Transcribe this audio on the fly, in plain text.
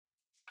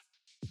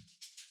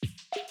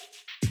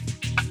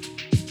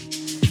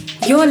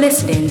You're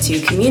listening to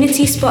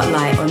Community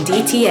Spotlight on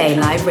DTA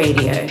Live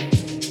Radio.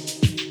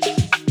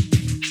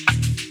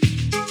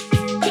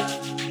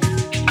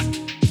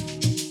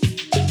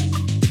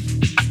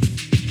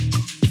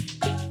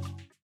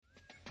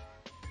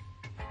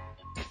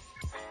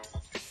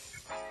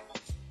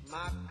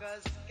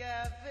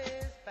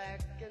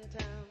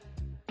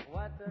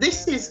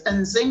 This is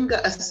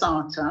Nzinga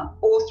Asata,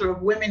 author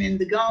of Women in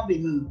the Garvey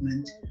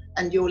Movement,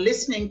 and you're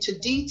listening to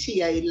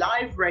DTA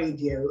Live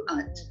Radio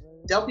at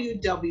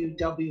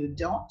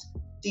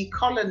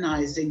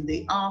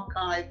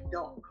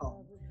www.decolonizingthearchive.com.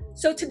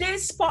 So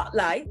today's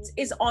spotlight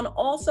is on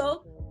author,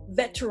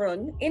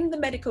 veteran in the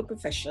medical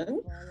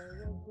profession,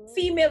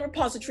 female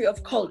repository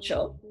of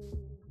culture,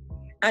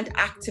 and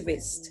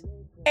activist,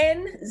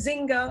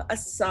 Nzinga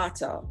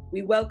Asata.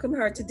 We welcome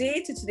her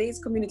today to today's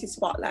Community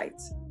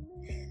Spotlight.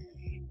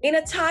 In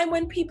a time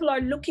when people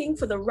are looking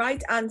for the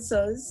right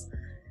answers,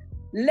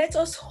 let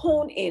us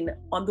hone in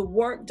on the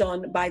work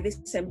done by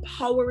this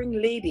empowering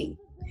lady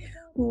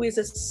who is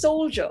a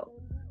soldier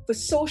for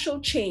social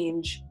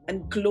change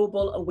and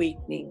global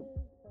awakening.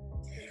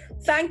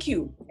 Thank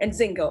you,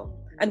 Nzinga,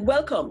 and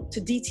welcome to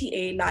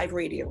DTA Live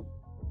Radio.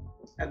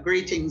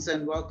 Greetings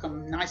and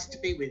welcome. Nice to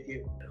be with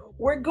you.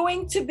 We're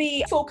going to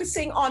be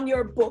focusing on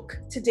your book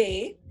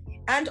today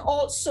and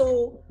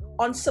also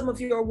on some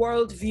of your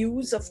world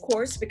views, of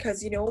course,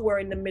 because, we're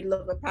in the middle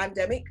of a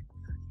pandemic.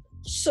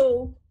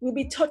 So we'll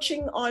be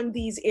touching on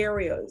these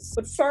areas.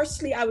 But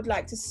firstly, I would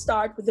like to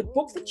start with the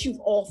book that you've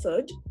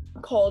authored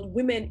called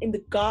Women in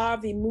the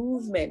Garvey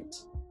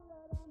Movement.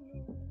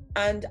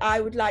 And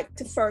I would like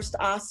to first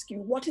ask you,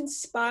 what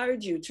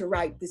inspired you to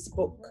write this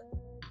book?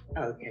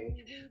 Okay.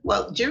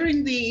 Well,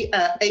 during the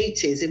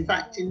 80s, in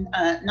fact, in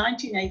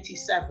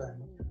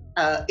 1987,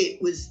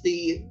 it was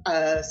the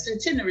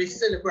centenary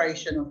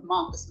celebration of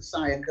Marcus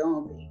Messiah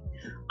Garvey.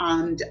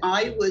 And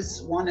I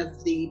was one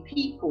of the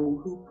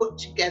people who put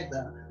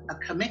together a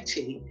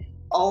committee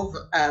of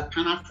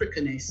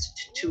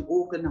Pan-Africanists to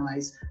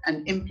organize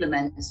and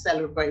implement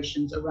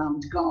celebrations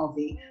around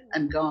Garvey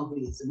and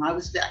Garveyism. I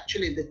was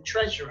actually the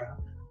treasurer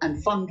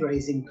and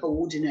fundraising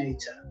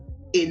coordinator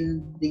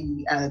in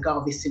the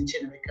Garvey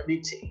Centenary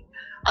Committee.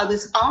 I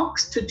was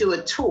asked to do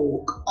a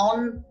talk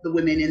on the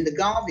women in the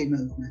Garvey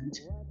movement.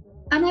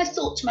 And I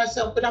thought to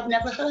myself, but I've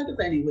never heard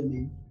of any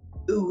women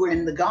who were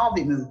in the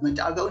Garvey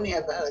movement. I've only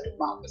ever heard of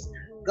Marcus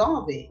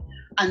Garvey.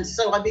 And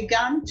so I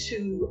began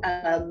to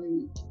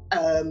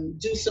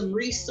do some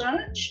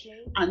research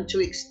and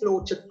to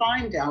explore, to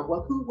find out,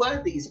 well, who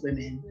were these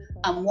women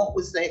and what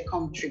was their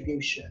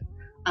contribution?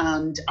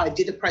 And I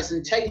did a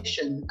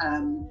presentation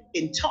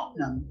in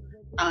Tottenham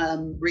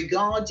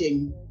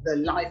regarding the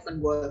life and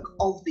work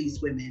of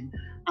these women,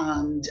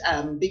 and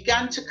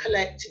began to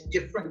collect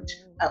different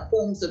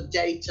forms of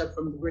data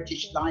from the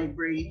British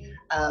Library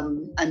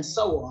and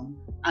so on.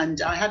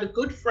 And I had a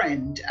good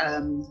friend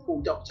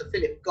called Dr.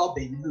 Philip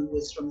Gobbin, who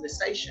was from the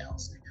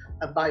Seychelles,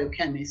 a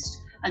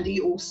biochemist, and he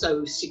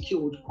also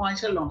secured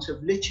quite a lot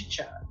of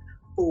literature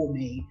for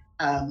me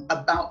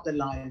about the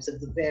lives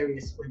of the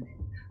various women.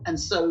 And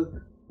so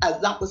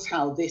that was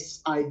how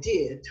this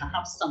idea to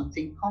have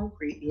something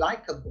concrete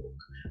like a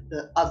book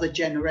that other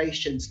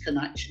generations can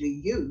actually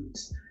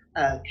use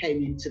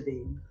came into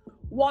being.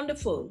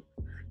 Wonderful.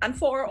 And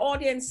for our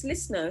audience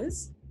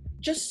listeners,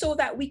 just so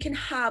that we can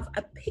have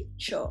a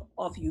picture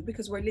of you,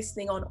 because we're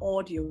listening on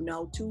audio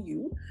now to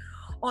you,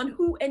 on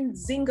who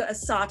Nzinga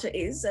Asata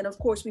is. And of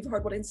course, we've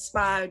heard what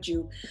inspired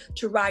you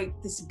to write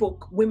this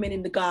book, Women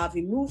in the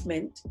Garvey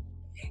Movement.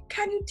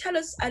 Can you tell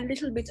us a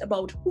little bit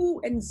about who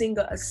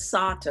Nzinga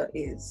Asata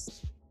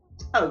is?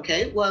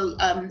 Okay, well,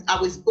 I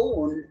was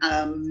born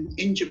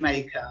in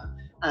Jamaica,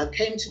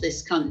 came to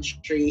this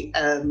country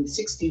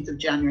 16th of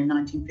January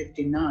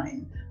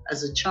 1959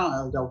 as a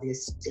child,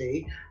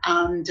 obviously,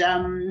 and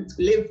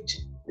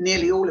lived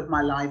nearly all of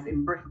my life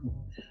in Britain.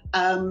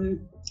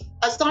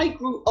 As I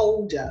grew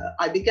older,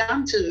 I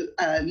began to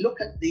look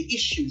at the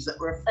issues that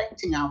were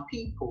affecting our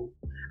people.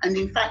 And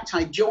in fact,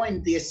 I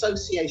joined the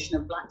Association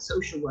of Black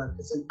Social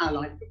Workers and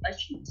Allied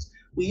Professionals.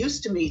 We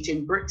used to meet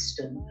in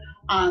Brixton,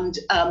 and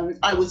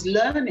I was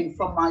learning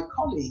from my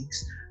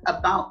colleagues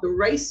about the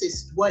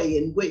racist way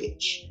in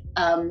which,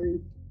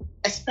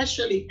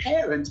 especially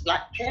parents,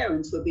 Black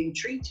parents, were being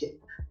treated,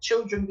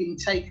 children being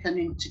taken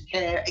into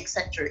care,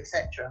 etc.,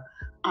 etc.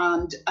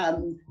 And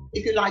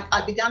if you like,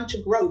 I began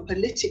to grow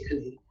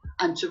politically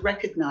and to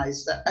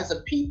recognize that as a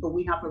people,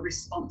 we have a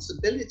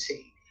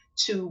responsibility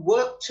to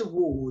work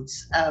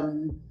towards,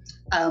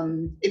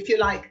 if you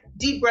like,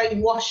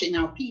 de-brainwashing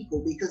our people,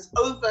 because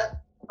over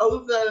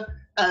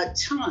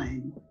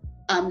time,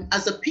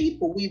 as a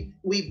people,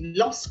 we've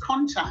lost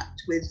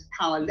contact with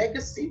our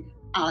legacy,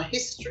 our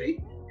history,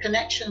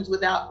 connections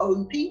with our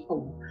own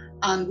people,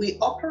 and we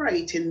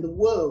operate in the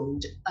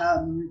world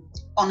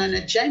on an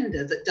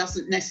agenda that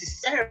doesn't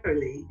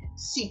necessarily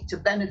seek to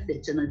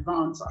benefit and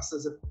advance us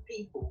as a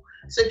people.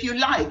 So if you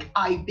like,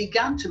 I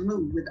began to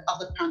move with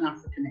other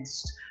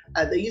Pan-Africanists.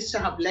 They used to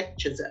have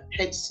lectures at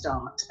Head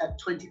Start at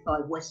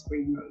 25 West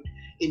Green Road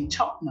in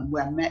Tottenham,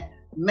 where I met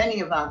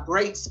many of our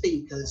great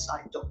speakers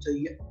like Dr.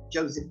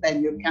 Joseph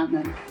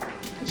Ben-Buchanan.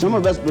 Some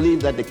of us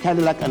believe that the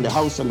Cadillac and the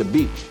house on the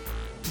beach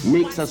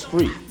makes us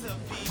free,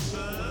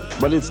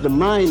 but it's the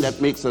mind that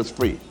makes us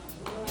free.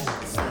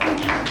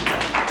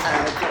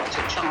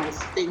 Dr.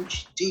 Charles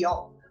Finch,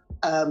 Diop,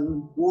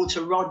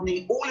 Walter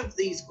Rodney, all of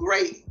these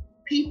great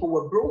people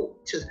were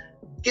brought to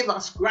give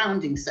us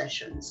grounding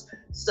sessions.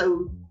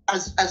 So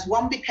as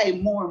one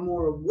became more and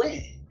more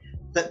aware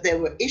that there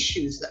were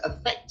issues that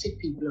affected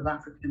people of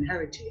African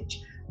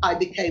heritage, I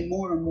became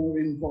more and more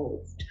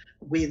involved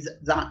with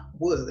that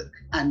work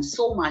and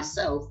saw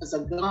myself as a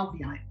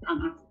Garveyite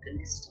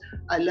Pan-Africanist.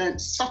 I learned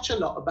such a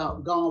lot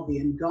about Garvey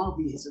and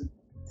Garveyism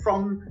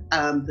from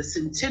the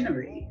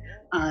centenary,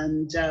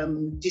 and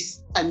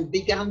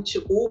began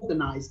to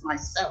organize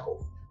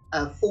myself,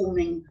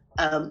 forming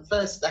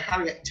first the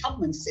Harriet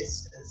Tubman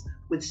sisters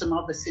with some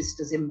other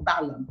sisters in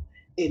Balham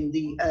in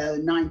the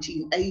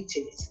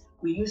 1980s.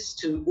 We used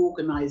to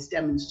organize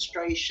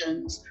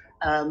demonstrations.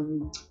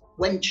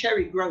 When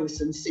Cherry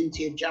Gross and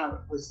Cynthia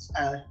Jarrett was,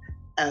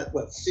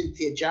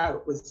 Cynthia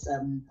Jarrett was,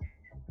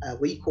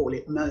 we call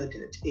it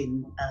murdered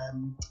in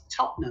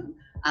Tottenham,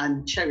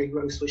 and Cherry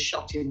Gross was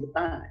shot in the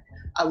back.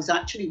 I was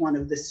actually one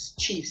of the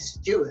chief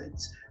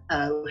stewards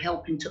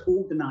helping to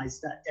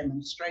organize that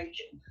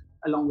demonstration,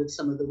 along with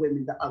some of the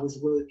women that I was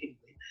working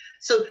with.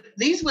 So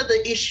these were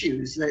the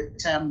issues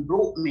that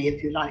brought me,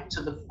 if you like,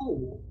 to the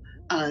fore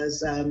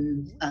as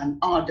an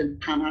ardent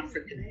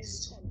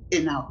Pan-Africanist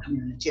in our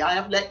community. I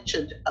have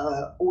lectured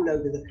all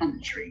over the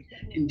country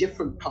in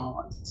different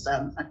parts,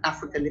 at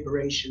Africa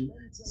Liberation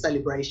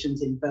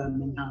celebrations in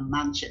Birmingham,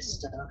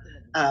 Manchester.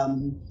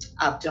 I'm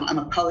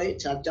a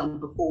poet, I've done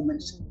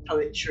performance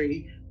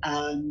poetry,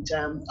 and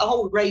a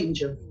whole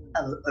range of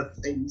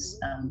things.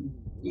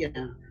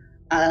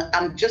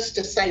 And just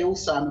to say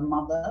also, I'm a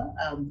mother.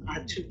 I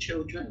have 2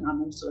 children.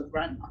 I'm also a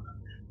grandmother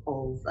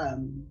of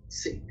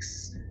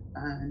 6.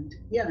 And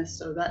yeah,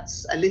 so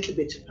that's a little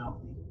bit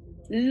about me.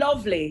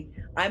 Lovely.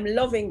 I'm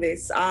loving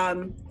this.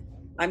 I'm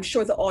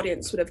sure the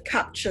audience would have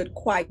captured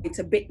quite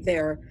a bit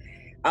there.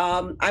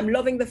 I'm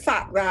loving the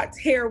fact that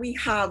here we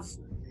have,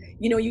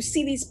 you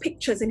see these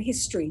pictures in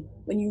history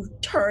when you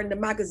turn the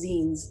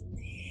magazines,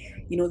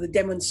 the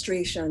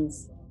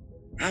demonstrations,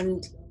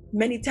 and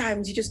many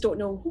times you just don't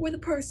know who are the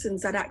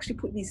persons that actually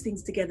put these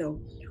things together.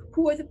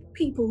 Who are the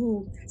people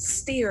who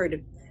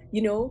steered,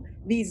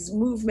 these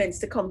movements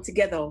to come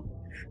together?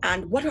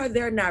 And what are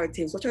their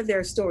narratives? What are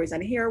their stories?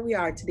 And here we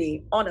are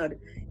today, honored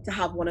to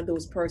have one of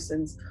those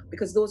persons,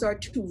 because those are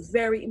 2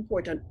 very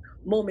important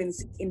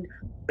moments in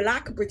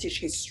Black British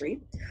history.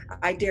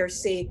 I dare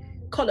say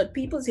colored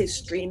people's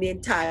history in the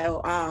entire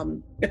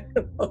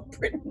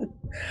Britain.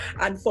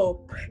 And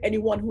for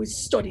anyone who is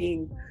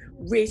studying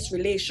race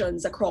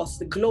relations across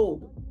the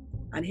globe.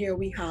 And here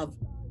we have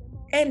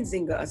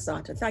Nzinga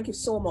Asata. Thank you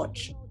so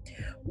much.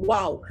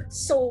 Wow.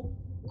 So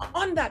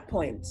on that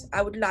point,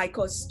 I would like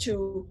us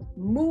to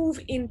move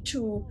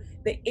into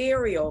the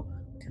area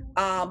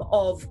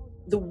of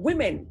the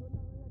women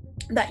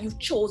that you've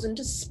chosen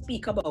to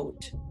speak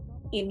about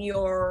in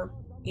your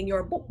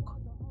book.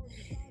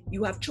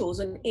 You have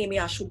chosen Amy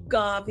Ashwood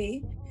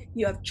Garvey.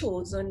 You have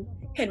chosen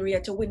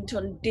Henrietta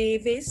Winton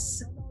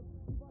Davis.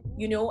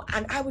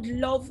 And I would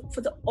love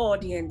for the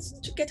audience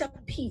to get a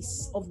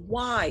piece of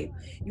why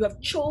you have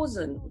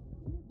chosen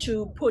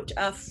to put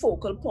a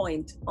focal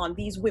point on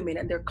these women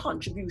and their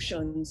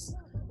contributions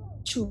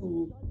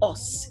to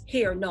us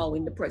here now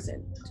in the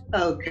present.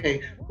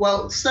 Okay,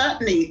 well,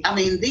 certainly,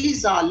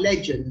 these are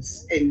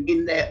legends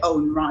in their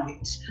own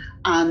right.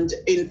 And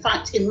in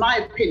fact, in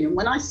my opinion,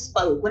 when I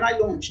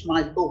launched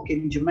my book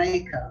in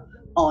Jamaica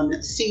on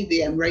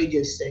CVM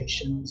radio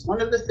stations,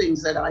 one of the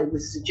things that I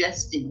was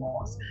suggesting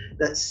was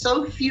that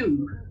so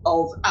few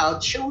of our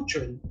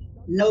children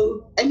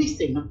know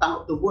anything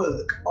about the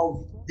work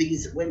of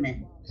these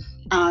women.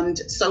 And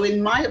so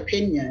in my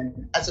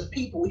opinion, as a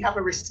people, we have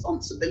a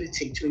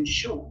responsibility to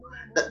ensure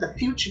that the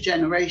future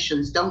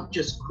generations don't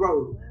just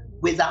grow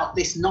without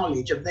this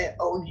knowledge of their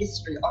own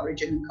history,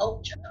 origin, and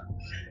culture.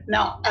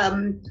 Now,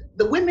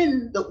 the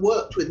women that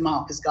worked with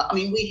Marcus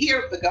Garvey, we hear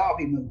of the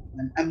Garvey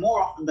movement, and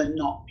more often than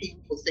not,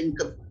 people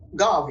think of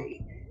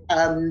Garvey.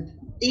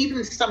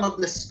 Even some of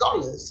the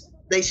scholars,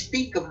 they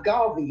speak of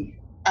Garvey.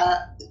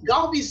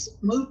 Garvey's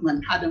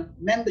movement had a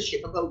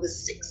membership of over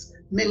 6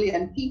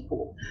 million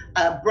people,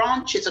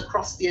 branches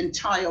across the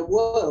entire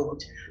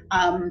world.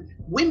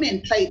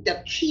 Women played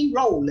a key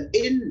role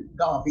in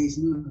Garvey's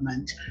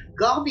movement.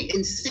 Garvey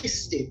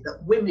insisted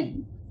that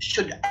women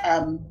should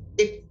have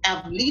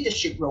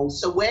leadership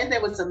roles. So where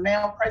there was a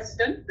male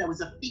president, there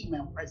was a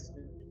female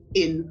president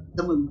in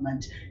the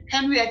movement.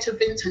 Henrietta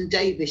Winton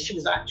Davis, she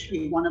was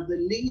actually one of the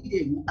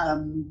leading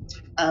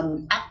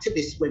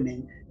activist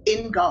women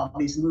in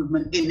Garvey's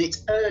movement in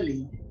its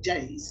early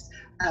days.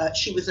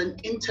 She was an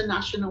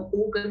international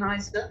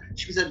organizer.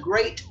 She was a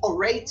great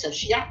orator.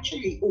 She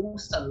actually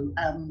also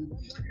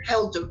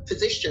held a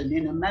position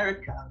in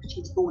America. She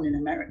was born in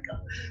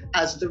America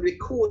as the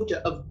recorder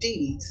of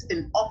deeds,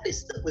 an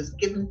office that was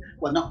given,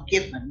 well, not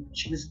given,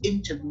 she was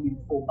interviewed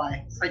for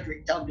by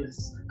Frederick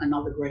Douglass,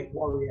 another great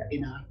warrior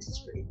in our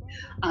history.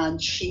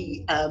 And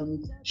she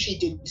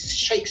did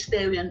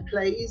Shakespearean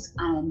plays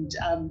and,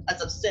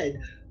 as I've said,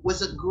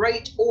 was a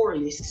great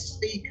oralist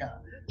speaker.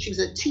 She was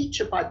a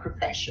teacher by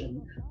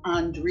profession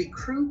and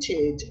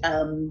recruited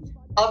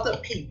other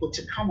people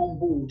to come on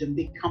board and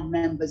become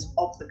members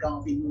of the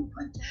Garvey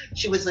movement.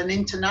 She was an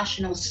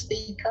international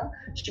speaker.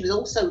 She was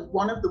also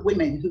one of the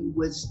women who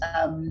was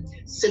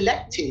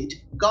selected.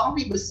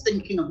 Garvey was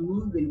thinking of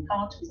moving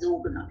part of his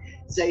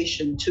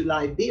organization to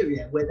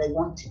Liberia, where they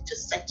wanted to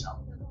set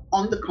up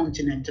on the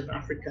continent of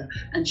Africa.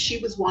 And she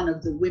was one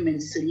of the women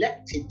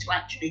selected to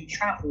actually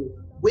travel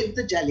with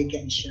the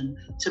delegation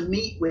to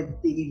meet with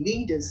the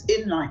leaders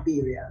in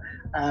Liberia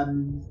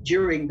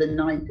during the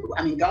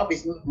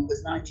Garvey's movement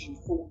was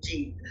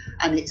 1914,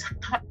 and its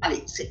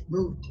heights,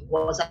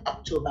 was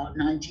up to about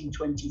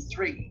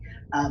 1923,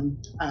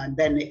 and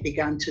then it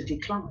began to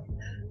decline.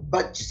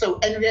 But so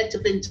Henrietta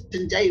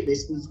Vinton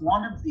Davis was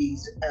one of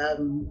these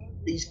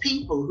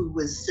people who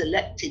was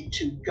selected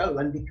to go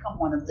and become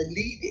one of the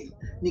leading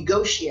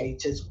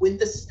negotiators with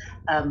the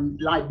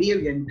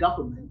Liberian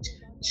government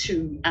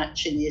to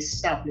actually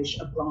establish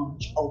a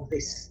branch of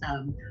this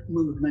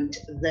movement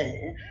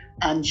there.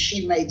 And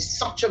she made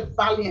such a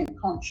valiant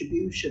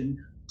contribution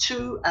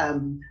to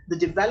the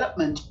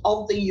development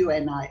of the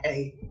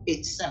UNIA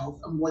itself,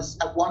 and was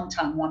at one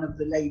time one of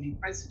the lady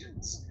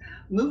presidents.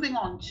 Moving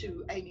on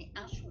to Amy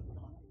Ashwood.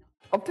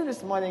 Up to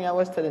this morning, I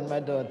was telling my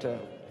daughter,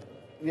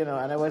 and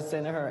I was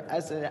saying to her,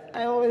 I said,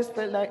 I always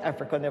felt like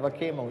Africa never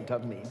came out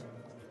of me.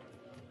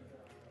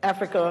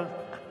 Africa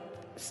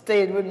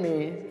stayed with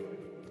me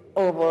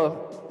over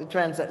the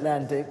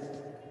transatlantic,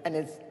 and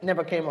it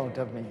never came out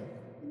of me.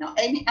 Now,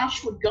 Amy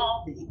Ashwood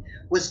Garvey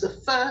was the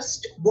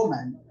first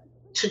woman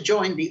to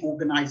join the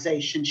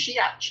organization. She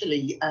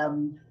actually,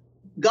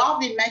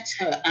 Garvey met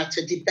her at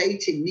a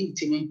debating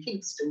meeting in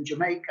Kingston,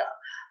 Jamaica,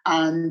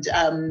 and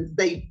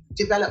they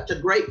developed a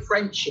great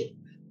friendship,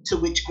 to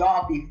which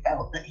Garvey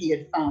felt that he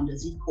had found,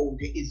 as he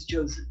called it, his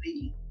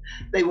Josephine.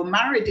 They were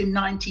married in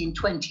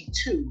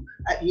 1922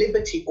 at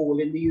Liberty Hall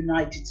in the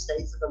United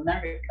States of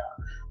America,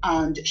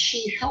 and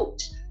she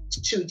helped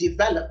to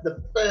develop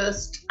the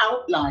first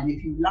outline,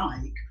 if you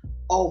like,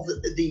 of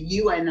the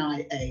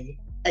UNIA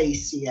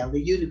ACL, the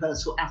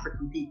Universal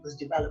African Peoples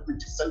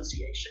Development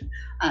Association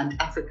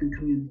and African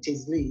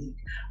Communities League.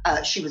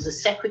 She was a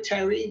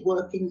secretary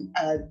working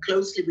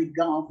closely with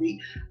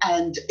Garvey,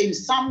 and in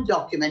some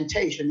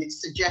documentation it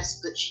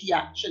suggests that she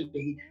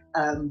actually,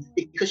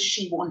 because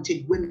she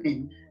wanted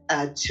women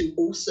to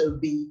also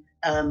be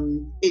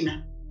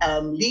in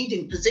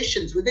leading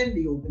positions within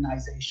the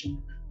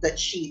organization, that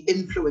she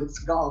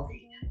influenced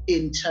Garvey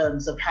in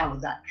terms of how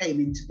that came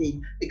into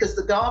being, because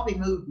the Garvey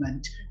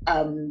movement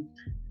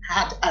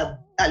had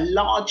a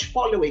large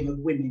following of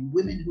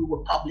women who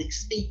were public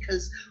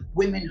speakers,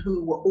 women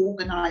who were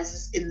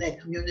organizers in their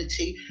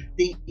community.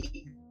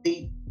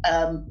 The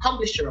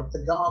publisher of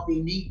the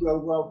Garvey Negro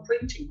World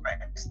Printing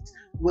Press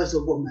was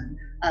a woman.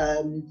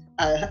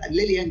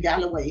 Lillian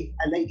Galloway,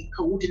 a lady,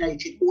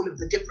 coordinated all of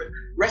the different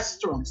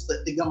restaurants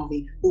that the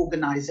Garvey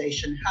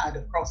organization had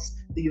across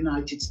the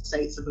United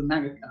States of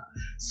America.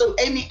 So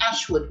Amy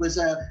Ashwood was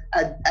a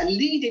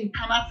leading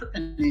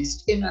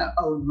Pan-Africanist in her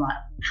own right,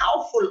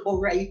 powerful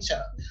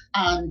orator,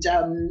 and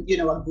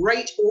a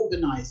great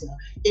organizer.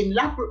 In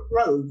Ladbroke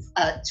Grove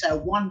at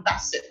 1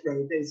 Bassett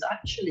Road, there's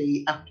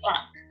actually a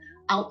plaque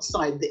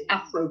outside the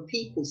Afro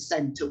People's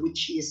Center, which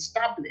she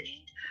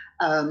established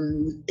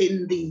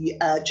in the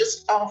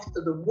just after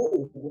the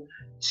war,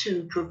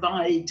 to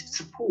provide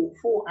support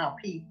for our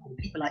people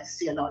like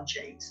C.L.R.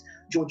 Jakes,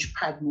 George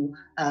Padmore,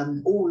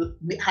 all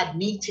had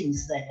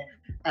meetings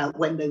there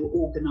when they were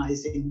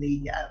organizing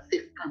the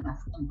 5th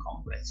Pan-African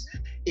Congress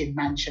in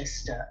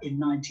Manchester in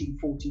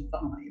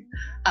 1945.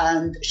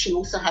 And she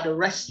also had a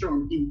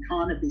restaurant in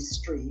Carnaby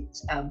Street.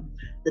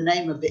 The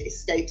name of it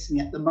escapes me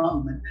at the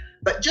moment.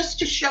 But just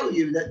to show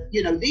you that,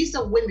 these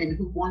are women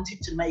who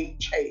wanted to make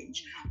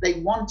change. They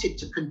wanted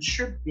to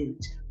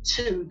contribute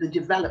to the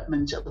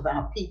development of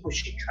our people.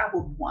 She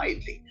traveled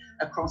widely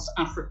across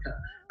Africa.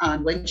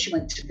 And when she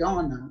went to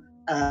Ghana,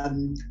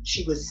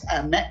 she was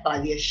met by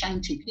the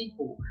Ashanti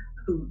people,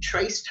 who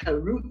traced her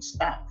roots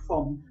back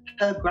from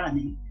her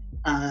granny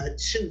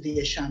to the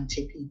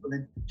Ashanti people.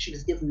 And she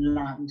was given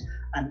land,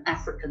 an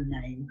African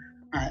name,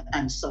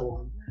 and so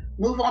on.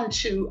 Move on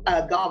to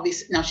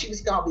Garvey's. Now, she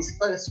was Garvey's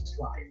first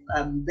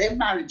wife. Their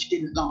marriage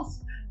didn't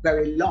last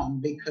very long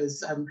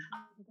because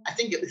I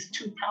think it was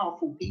two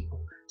powerful people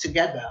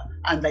together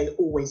and they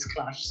always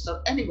clashed.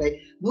 So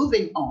anyway,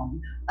 moving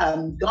on,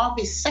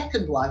 Garvey's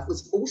second wife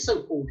was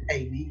also called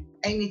Amy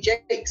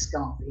Jakes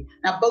Garvey.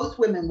 Now, both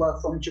women were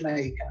from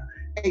Jamaica.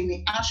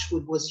 Amy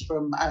Ashwood was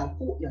from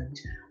Portland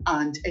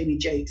and Amy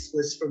Jakes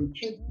was from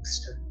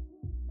Kingston.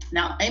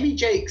 Now, Amy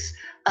Jakes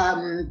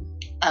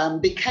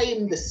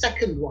became the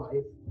second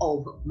wife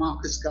of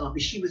Marcus Garvey.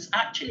 She was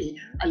actually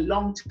a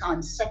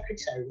long-time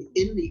secretary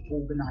in the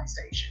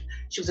organization.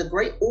 She was a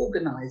great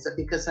organizer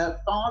because her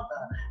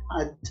father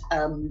had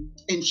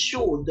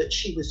ensured that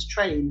she was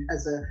trained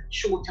as a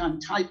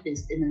short-time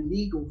typist in a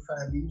legal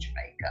firm in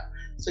Jamaica.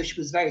 So she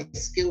was very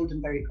skilled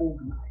and very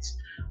organized.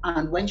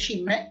 And when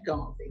she met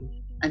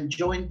Garvey and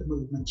joined the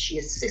movement, she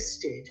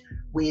assisted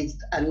with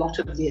a lot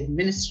of the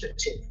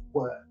administrative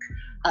work.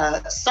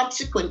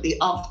 Subsequently,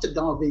 after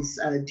Garvey's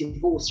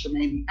divorce from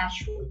Amy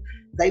Ashford,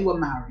 they were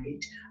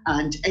married,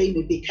 and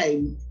Amy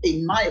became,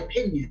 in my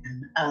opinion,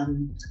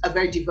 a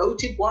very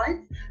devoted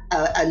wife,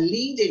 a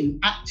leading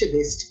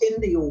activist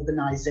in the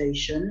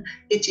organization.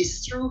 It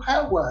is through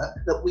her work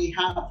that we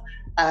have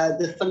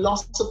the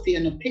Philosophy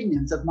and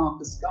Opinions of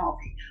Marcus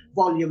Garvey,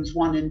 volumes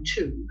 1 and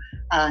 2.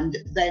 And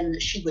then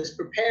she was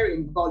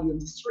preparing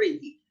volume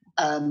 3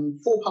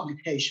 for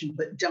publication,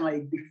 but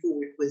died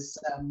before it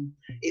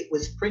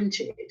was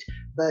printed.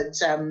 But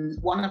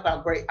one of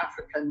our great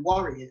African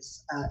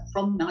warriors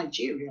from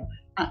Nigeria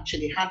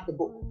actually had the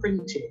book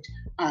printed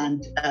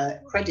and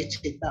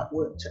credited that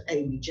work to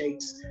Amy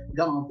Jakes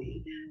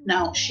Garvey.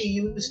 Now, she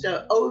used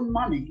her own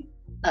money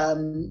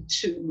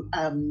to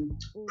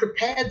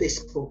prepare this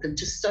book and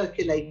to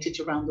circulate it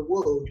around the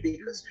world,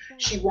 because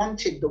she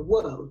wanted the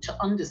world to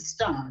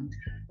understand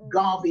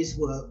Garvey's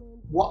work,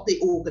 what the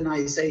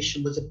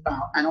organization was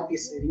about. And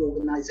obviously the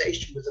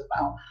organization was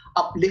about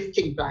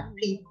uplifting Black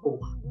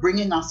people,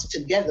 bringing us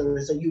together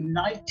as a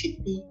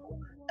united people.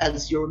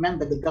 As you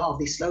remember the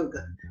Garvey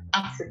slogan,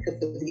 Africa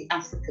for the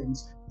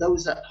Africans,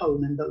 those at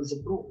home and those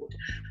abroad.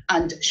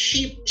 And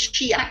she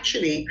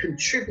actually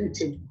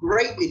contributed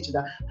greatly to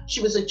that.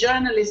 She was a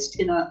journalist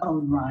in her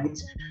own right,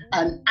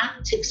 an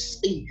active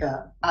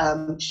speaker.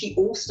 She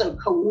also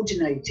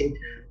coordinated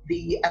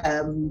the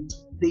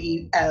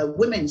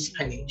women's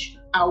page,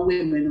 Our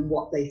Women and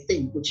What They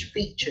Think, which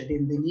featured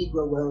in the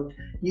Negro World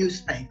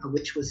newspaper,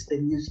 which was the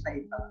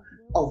newspaper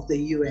of the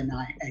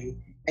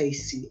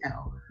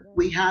UNIA-ACL.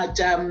 We had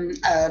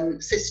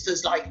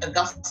sisters like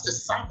Augusta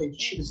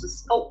Savage. She was a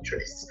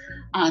sculptress,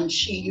 and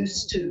she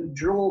used to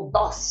draw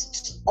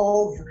busts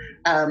of,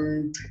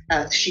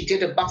 she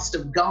did a bust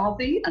of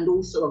Garvey and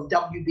also of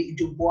W.B.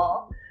 Du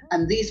Bois,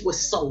 and these were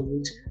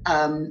sold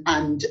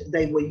and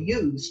they were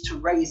used to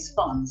raise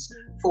funds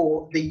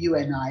for the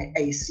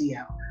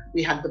UNI-ACL.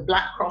 We had the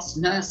Black Cross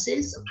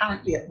nurses.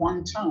 Apparently at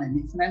one time,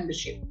 its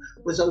membership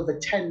was over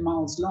 10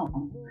 miles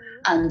long.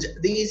 And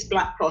these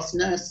Black Cross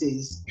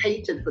nurses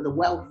catered for the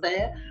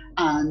welfare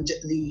and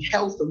the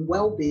health and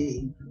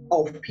well-being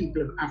of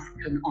people of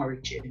African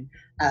origin,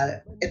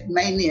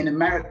 mainly in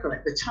America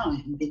at the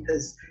time,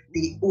 because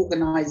the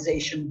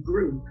organization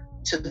grew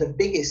to the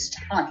biggest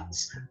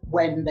heights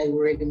when they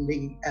were in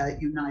the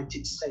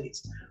United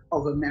States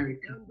of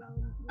America.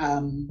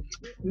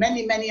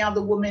 Many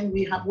other women.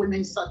 We have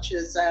women such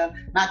as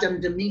Madame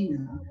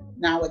Demina.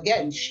 Now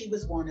again, she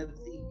was one of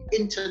the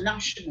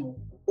international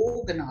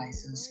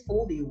organizers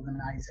for the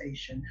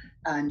organization,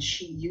 and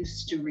she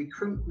used to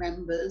recruit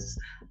members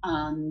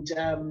and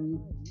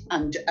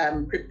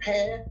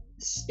prepare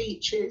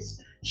speeches.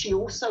 She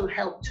also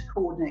helped to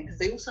coordinate, because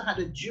they also had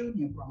a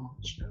junior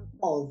branch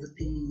of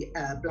the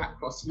Black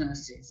Cross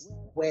nurses,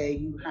 where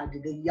you had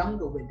the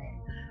younger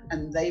women,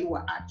 and they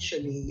were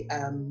actually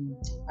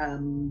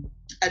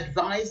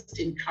advised,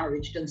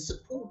 encouraged, and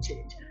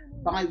supported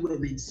by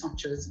women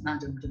such as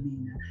Madame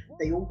Demina.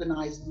 They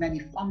organized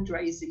many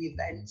fundraising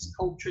events,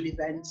 cultural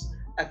events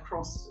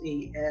across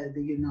the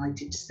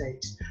United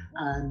States,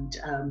 and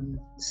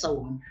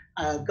so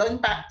on. Going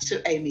back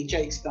to Amy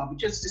Jakes Garvey,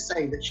 just to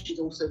say that she's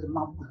also the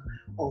mother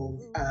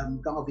of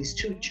Garvey's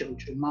 2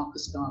 children,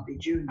 Marcus Garvey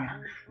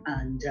Jr.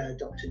 and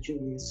Dr.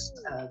 Julius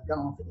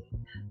Garvey.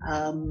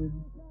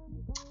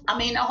 I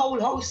mean, a whole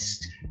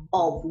host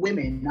of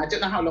women. I don't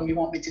know how long you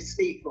want me to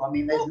speak for. I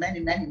mean, there's many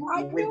women.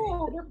 I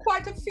know, there are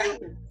quite a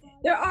few.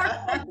 There are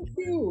quite a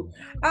few.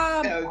 Okay.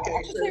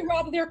 I should say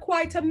rather, there are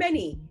quite a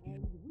many.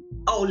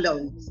 Oh,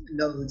 loads.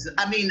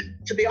 I mean,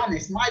 to be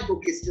honest, my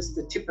book is just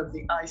the tip of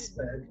the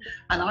iceberg,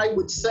 and I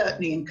would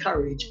certainly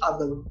encourage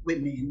other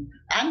women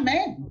and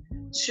men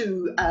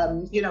to,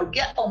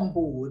 get on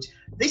board.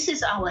 This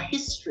is our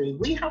history.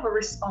 We have a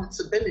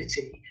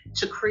responsibility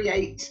to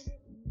create,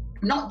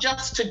 not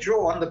just to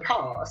draw on the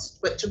past,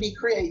 but to be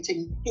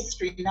creating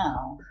history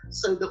now,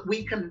 so that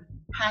we can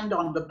hand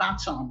on the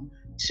baton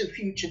to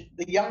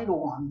the younger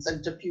ones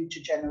and to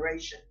future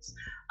generations.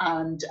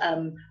 And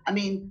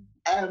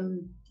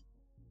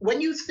when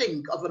you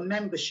think of a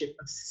membership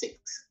of 6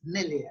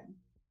 million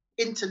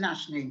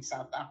internationally in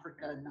South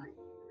Africa and Nigeria.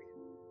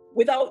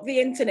 Without the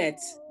internet.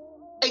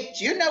 Hey,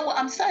 do you know what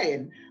I'm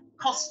saying?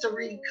 Costa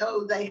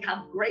Rica, they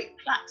have great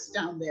plaques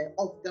down there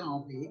of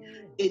Garvey.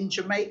 In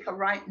Jamaica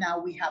right now,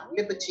 we have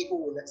Liberty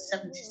Hall at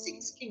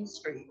 76 King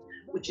Street,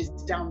 which is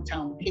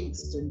downtown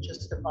Kingston,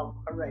 just above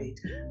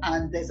Parade.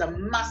 And this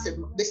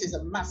is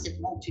a massive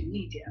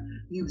multimedia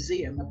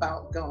museum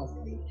about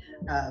Garvey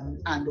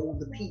and all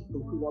the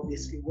people who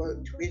obviously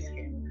worked with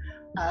him.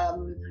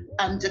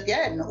 And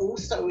again,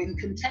 also in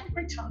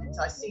contemporary times,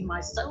 I see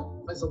myself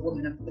as a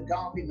woman of the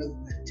Garvey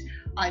movement.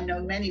 I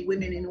know many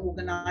women in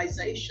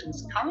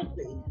organizations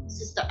currently.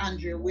 Sister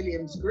Andrea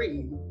Williams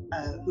Green,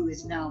 who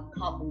is now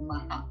Kabu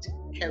Mahat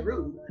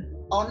Keru,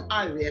 on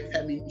IRIE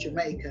FM in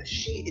Jamaica.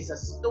 She is a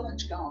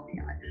staunch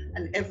Garveyite,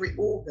 and every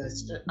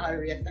August at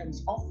IRIE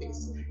FM's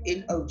office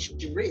in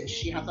Ochiria,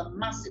 she has a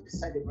massive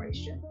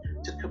celebration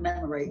to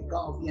commemorate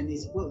Garvey and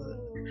his work.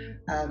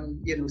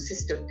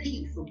 Sister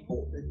P from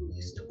Portland, who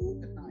used to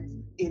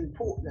organize in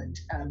Portland,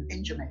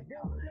 in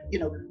Jamaica,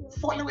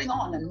 following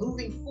on and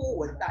moving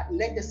forward that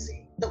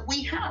legacy that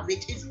we have.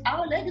 It is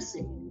our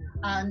legacy.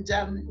 And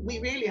we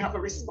really have a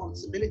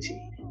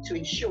responsibility to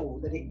ensure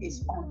that it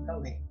is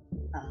ongoing.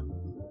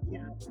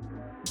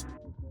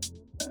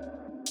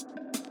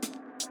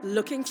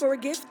 Looking for a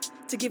gift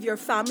to give your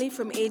family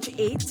from age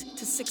 8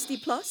 to 60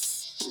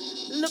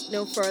 plus? Look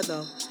no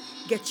further.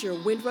 Get your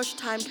Windrush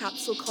Time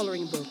Capsule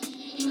coloring book.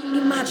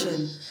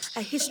 Imagine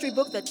a history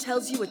book that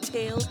tells you a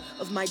tale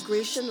of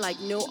migration like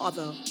no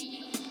other.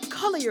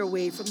 Color your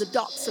way from the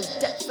docks of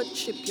Deptford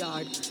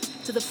Shipyard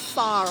to the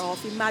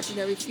far-off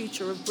imaginary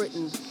future of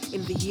Britain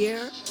in the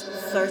year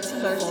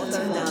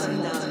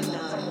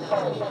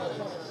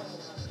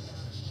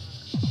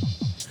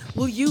 3049.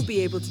 Will you be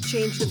able to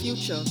change the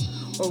future,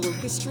 or will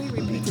history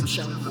repeat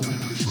itself?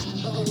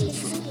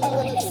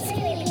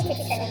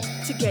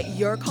 To get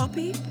your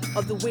copy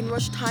of the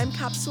Windrush Time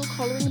Capsule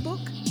coloring book,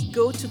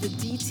 go to the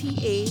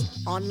DTA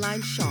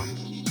online shop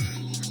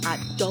at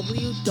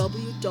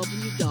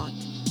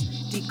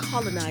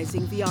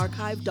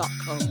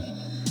www.decolonizingthearchive.com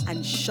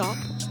and shop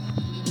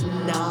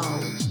now.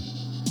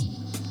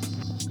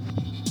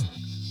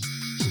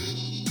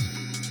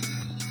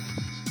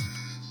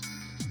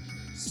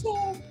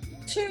 So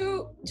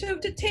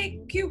to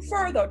take you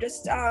further,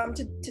 just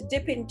to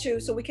dip into,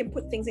 so we can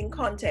put things in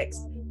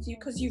context,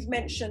 because you've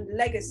mentioned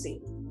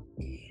legacy.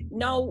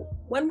 Now,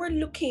 when we're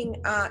looking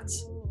at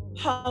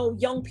how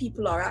young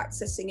people are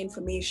accessing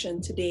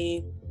information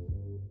today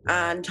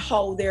and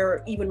how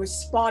they're even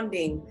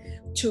responding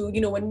to,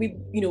 when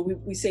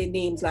we say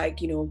names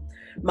like,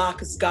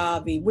 Marcus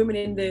Garvey, women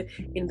in the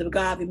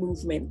Garvey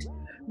movement,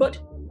 but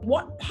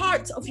what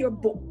parts of your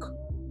book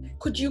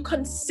could you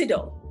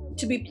consider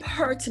to be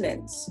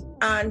pertinent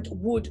and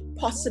would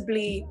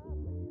possibly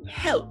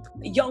help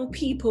young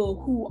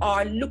people who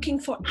are looking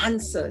for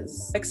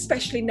answers,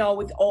 especially now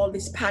with all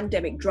this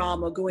pandemic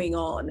drama going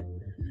on,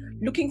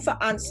 looking for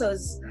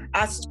answers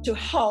as to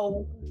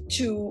how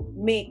to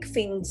make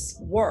things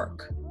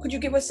work? Could you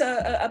give us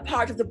a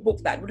part of the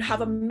book that would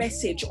have a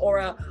message or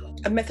a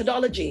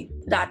methodology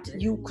that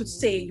you could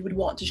say you would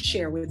want to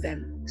share with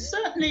them?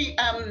 Certainly,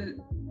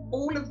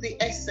 all of the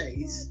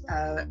essays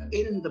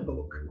in the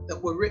book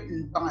that were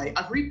written by,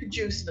 I've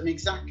reproduced them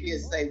exactly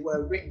as they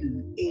were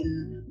written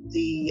in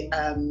the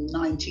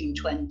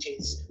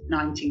 1920s,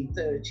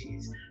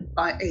 1930s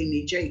by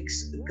Amy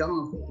Jakes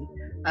Garvey.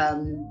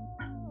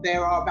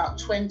 There are about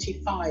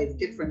 25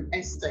 different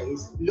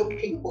essays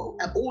looking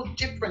at all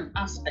different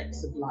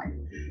aspects of life.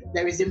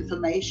 There is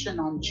information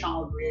on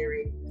child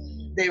rearing.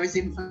 There is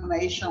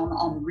information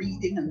on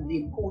reading and the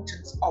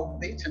importance of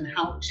it and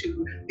how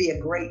to be a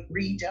great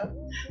reader.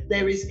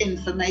 There is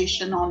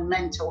information on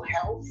mental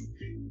health,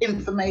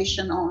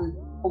 information on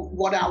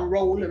what our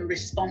role and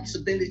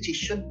responsibility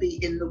should be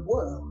in the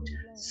world.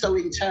 So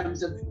in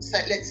terms of,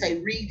 let's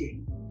say,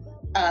 reading,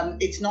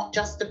 it's not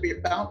just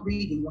about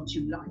reading what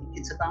you like,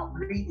 it's about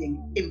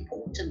reading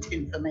important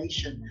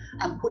information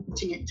and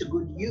putting it to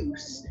good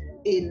use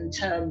in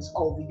terms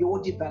of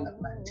your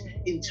development,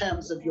 in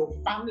terms of your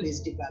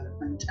family's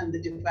development and the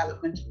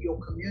development of your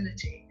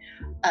community.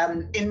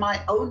 In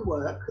my own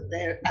work,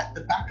 there at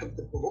the back of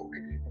the book,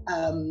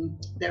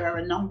 there are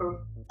a number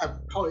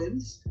of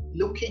poems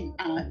looking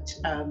at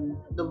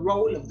the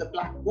role of the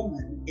Black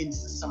woman in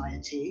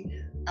society.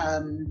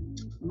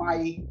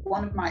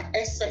 One of my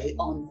essay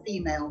on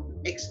female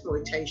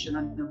exploitation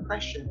and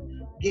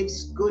oppression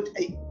gives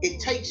it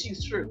takes you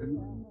through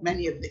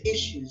many of the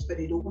issues, but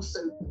it also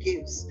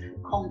gives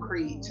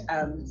concrete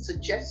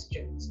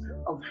suggestions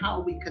of how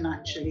we can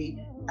actually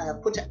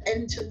put an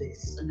end to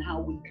this and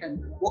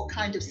what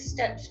kind of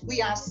steps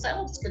we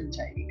ourselves can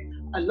take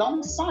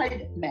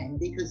alongside men,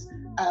 because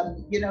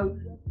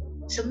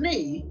to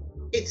me,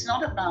 it's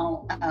not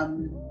about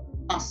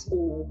us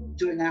all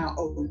doing our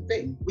own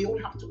thing. We all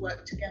have to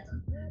work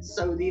together.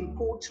 So the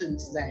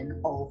importance then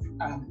of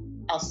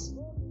us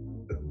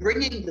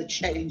bringing the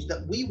change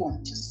that we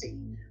want to see,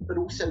 but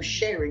also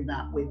sharing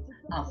that with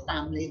our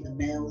family, the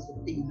males, the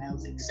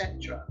females,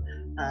 etc.,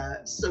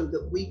 so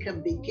that we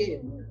can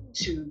begin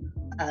to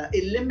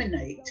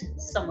eliminate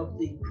some of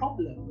the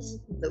problems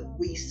that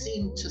we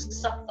seem to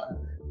suffer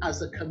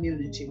as a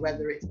community,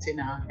 whether it's in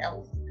our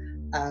health,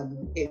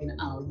 in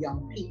our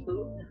young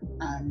people,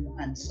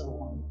 and so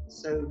on.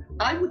 So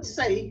I would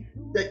say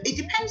that it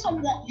depends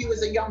on what you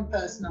as a young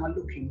person are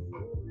looking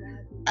for.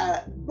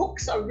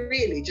 Books are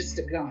really just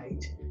a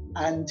guide.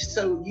 And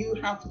so you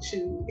have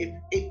to,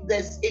 if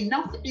there's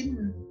enough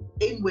in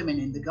women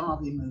in the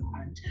Garvey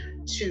movement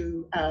that,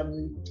 to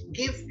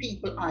give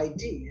people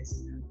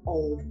ideas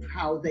of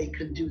how they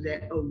can do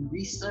their own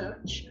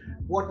research,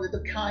 what are the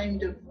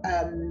kind of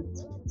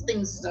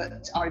things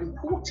that are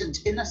important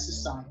in a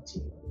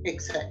society,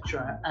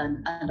 etc.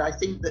 And I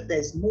think that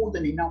there's more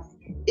than enough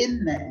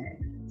in there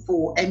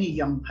for any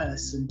young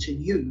person to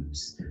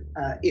use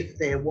if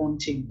they're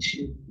wanting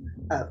to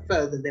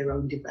further their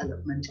own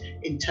development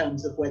in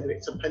terms of whether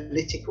it's a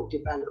political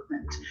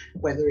development,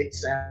 whether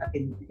it's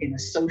in a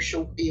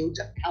social field,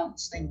 a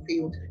counselling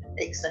field,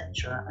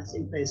 etc. I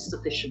think there's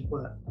sufficient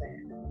work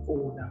there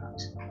for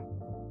that.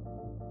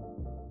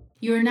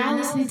 You are now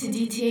listening to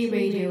DTA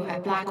Radio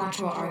at Black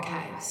Control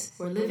Archives,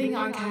 where living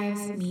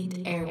archives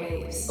meet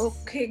airwaves.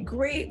 Okay,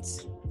 great.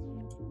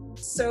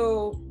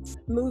 So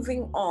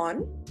moving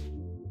on,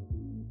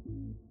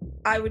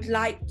 I would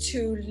like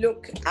to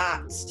look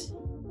at,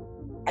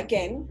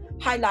 again,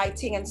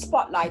 highlighting and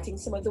spotlighting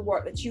some of the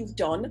work that you've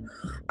done.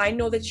 I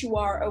know that you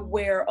are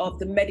aware of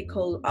the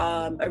medical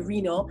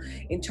arena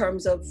in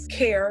terms of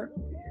care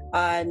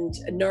and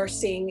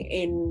nursing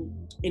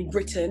in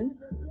Britain.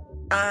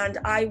 And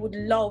I would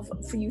love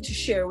for you to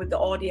share with the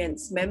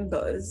audience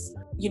members,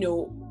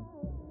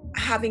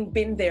 having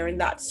been there in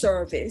that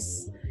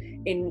service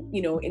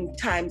in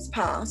times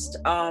past,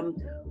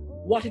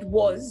 what it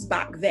was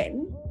back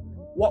then,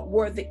 what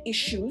were the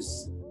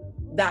issues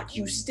that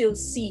you still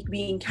see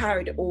being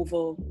carried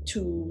over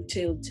till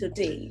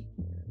today?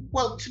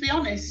 Well, to be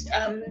honest,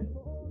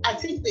 I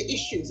think the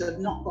issues have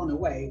not gone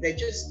away. They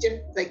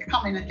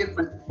come in a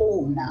different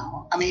form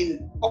now. I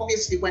mean,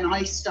 obviously, when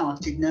I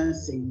started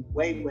nursing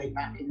way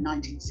back in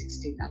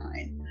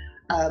 1969,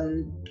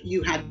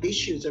 you had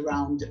issues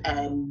around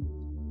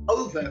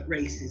overt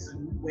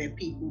racism, where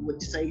people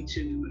would say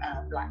to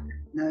Black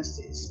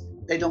nurses,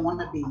 they don't want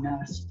to be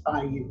nursed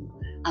by you,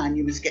 and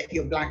you must get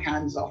your black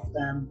hands off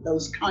them,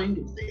 those kind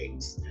of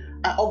things.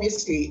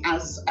 Obviously,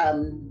 as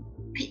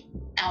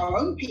our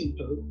own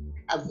people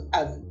have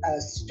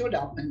stood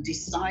up and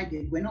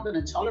decided we're not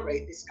going to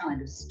tolerate this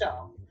kind of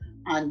stuff.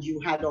 And you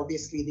had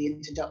obviously the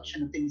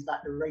introduction of things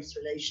like the Race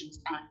Relations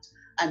Act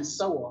and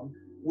so on,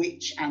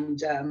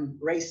 and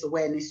race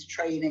awareness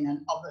training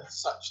and other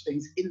such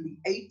things in the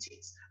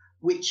 80s,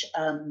 which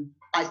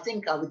I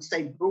think I would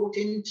say brought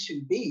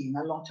into being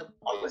a lot of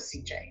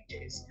policy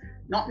changes,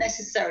 not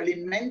necessarily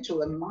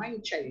mental and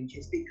mind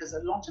changes, because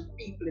a lot of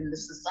people in the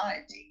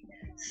society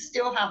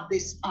still have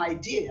this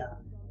idea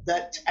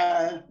that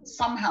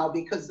somehow,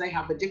 because they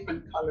have a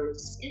different color of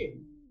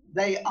skin,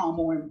 they are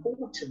more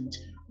important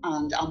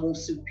and are more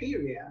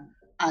superior.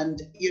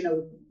 And,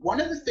 one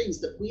of the things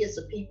that we as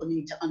a people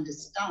need to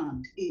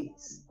understand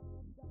is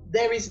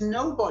there is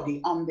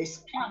nobody on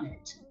this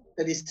planet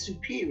that is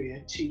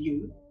superior to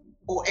you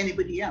or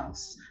anybody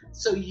else.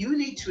 So you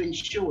need to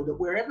ensure that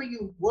wherever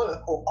you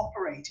work or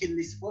operate in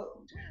this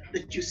world,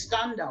 that you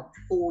stand up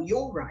for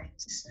your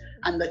rights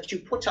and that you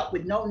put up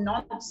with no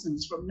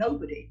nonsense from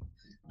nobody.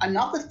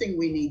 Another thing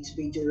we need to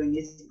be doing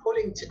is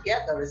pulling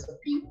together as a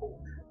people.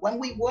 When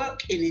we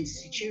work in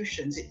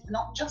institutions, it's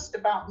not just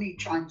about me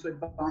trying to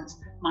advance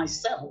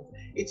myself.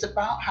 It's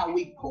about how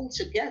we pull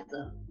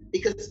together,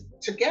 because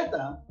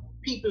together,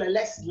 people are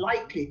less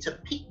likely to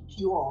pick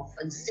you off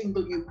and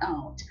single you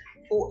out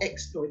for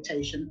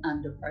exploitation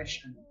and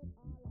oppression.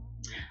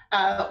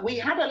 We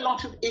had a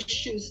lot of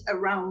issues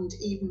around,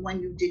 even when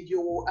you did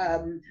your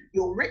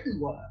written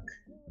work,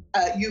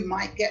 you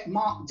might get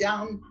marked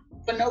down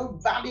for no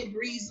valid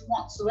reason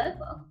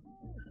whatsoever.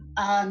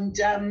 And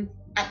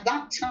at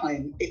that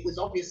time, it was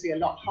obviously a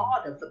lot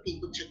harder for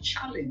people to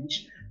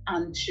challenge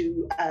and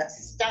to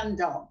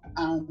stand up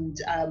and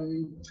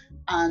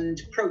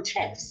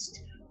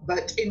protest.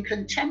 But in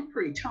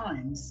contemporary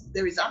times,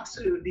 there is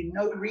absolutely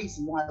no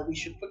reason why we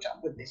should put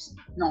up with this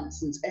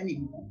nonsense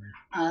anymore.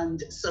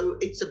 And so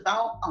it's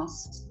about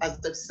us, as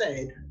I've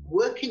said,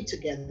 working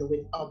together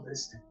with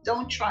others.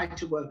 Don't try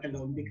to work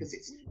alone, because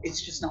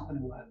it's just not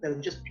going to work. They'll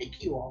just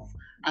pick you off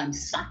and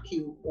sack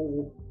you,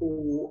 or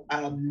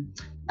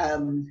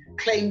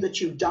claim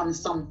that you've done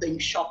something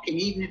shocking,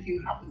 even if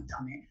you haven't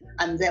done it.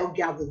 And they'll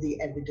gather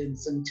the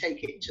evidence and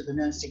take it to the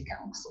Nursing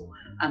Council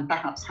and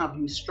perhaps have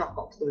you struck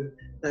off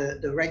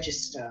the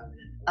register.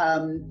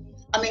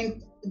 I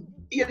mean,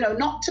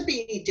 not to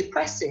be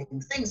depressing,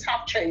 things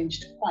have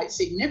changed quite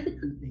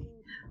significantly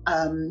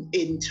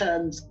in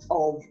terms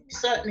of,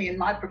 certainly in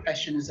my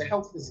profession as a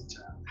health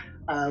visitor,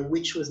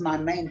 which was my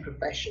main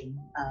profession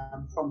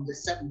from the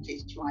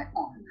 70s right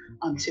on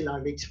until I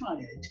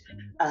retired.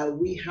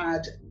 We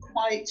had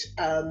quite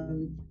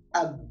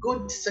a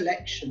good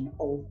selection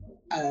of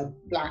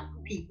Black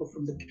people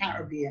from the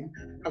Caribbean,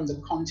 from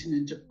the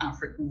continent of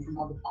Africa, and from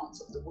other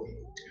parts of the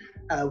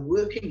world,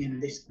 working in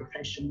this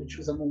profession, which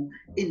was a more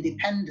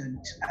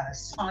independent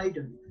side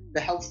of the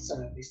health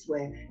service,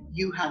 where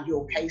you had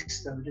your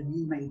caseload and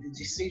you made the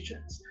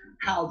decisions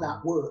how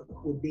that work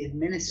would be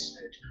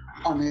administered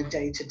on a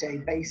day-to-day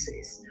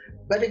basis.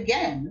 But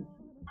again,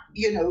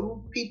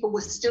 people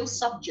were still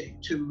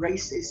subject to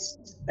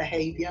racist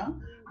behavior,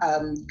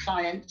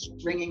 clients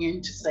ringing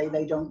in to say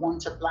they don't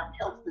want a Black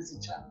health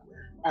visitor.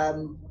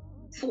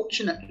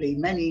 fortunately,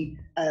 many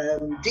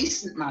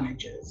decent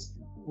managers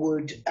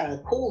would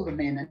call them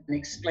in and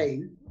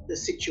explain the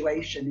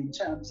situation in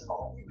terms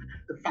of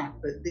the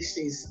fact that this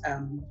is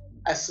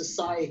a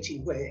society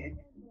where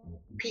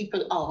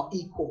people are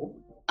equal,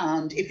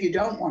 and if you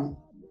don't want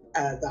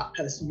that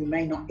person, you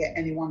may not get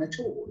anyone at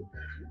all.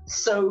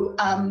 So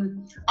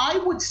I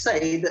would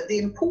say that the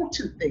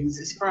important things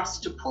is for us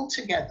to pull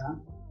together,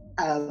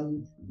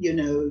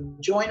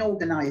 join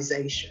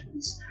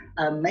organizations,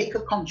 make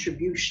a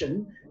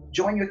contribution,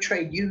 join your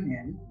trade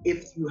union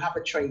if you have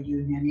a trade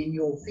union in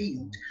your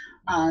field,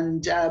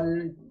 and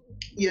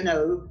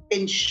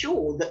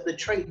ensure that the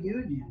trade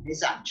union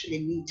is actually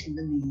meeting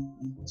the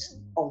needs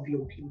of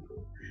your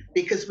people.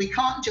 Because we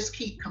can't just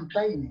keep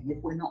complaining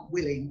if we're not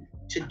willing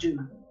to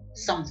do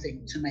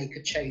something to make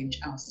a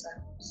change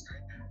ourselves.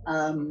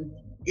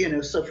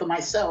 So for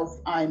myself,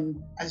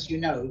 I'm, as you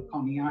know,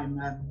 Connie, I'm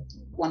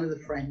one of the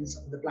friends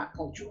of the Black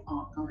Cultural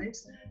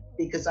Archives,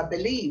 because I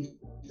believe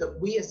that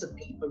we as a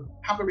people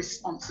have a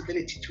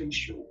responsibility to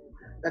ensure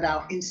that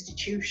our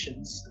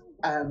institutions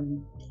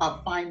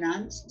are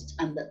financed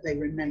and that they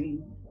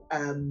remain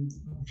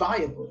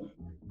viable.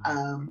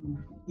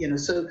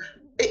 So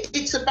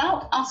it's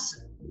about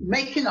us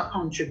making a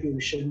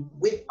contribution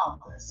with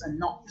others and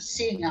not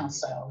seeing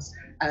ourselves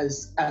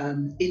as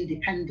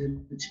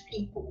independent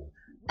people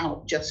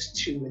out just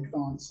to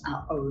advance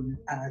our own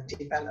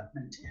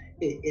development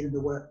in the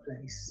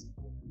workplace.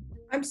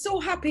 I'm so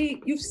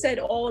happy you've said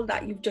all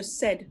that you've just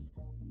said,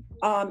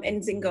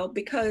 Nzinga,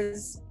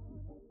 because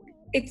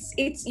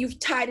it's you've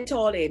tied it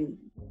all in,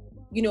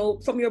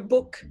 from your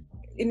book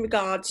in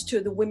regards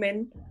to the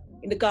women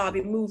in the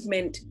Garvey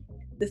movement,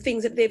 the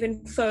things that they've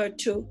inferred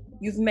to.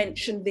 You've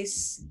mentioned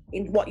this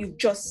in what you've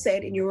just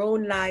said in your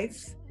own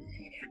life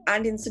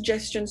and in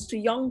suggestions to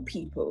young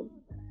people.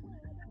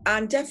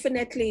 And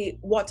definitely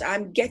what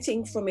I'm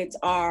getting from it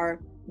are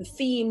the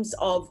themes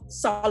of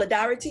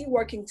solidarity,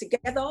 working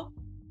together,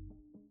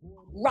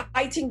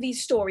 writing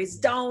these stories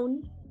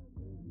down,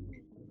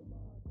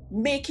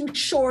 making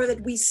sure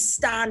that we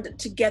stand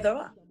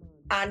together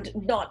and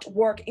not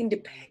work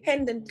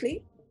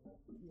independently,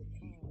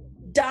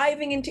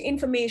 diving into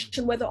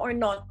information whether or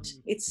not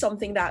it's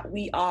something that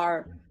we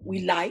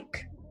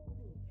like,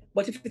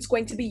 but if it's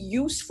going to be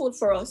useful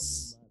for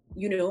us,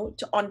 to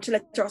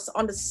let us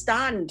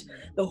understand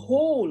the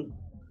whole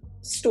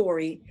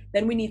story,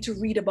 then we need to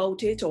read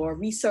about it or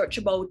research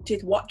about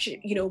it, watch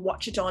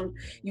it on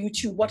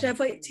YouTube,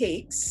 whatever it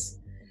takes,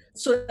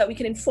 so that we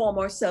can inform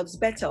ourselves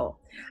better.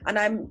 And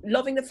I'm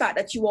loving the fact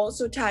that you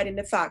also tied in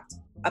the fact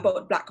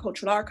about Black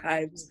Cultural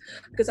Archives,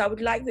 because I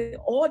would like the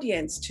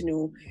audience to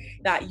know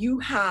that you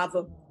have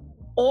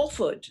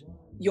offered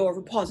your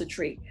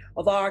repository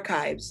of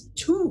archives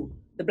to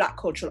the Black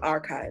Cultural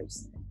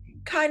Archives.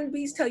 Kindly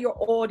please tell your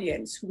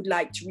audience who would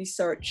like to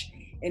research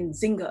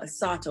Nzinga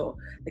Assato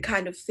the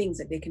kind of things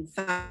that they can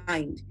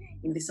find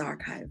in this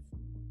archive.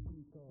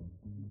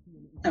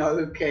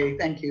 Okay,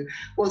 thank you.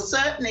 Well,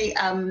 certainly,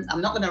 I'm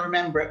not going to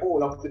remember it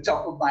all off the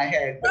top of my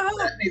head, but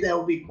certainly there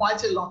will be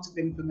quite a lot of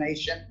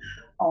information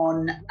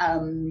on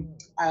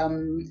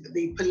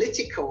the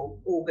political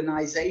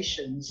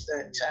organizations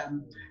that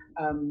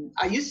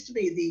I used to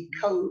be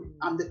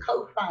I'm the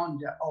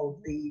co-founder of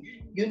the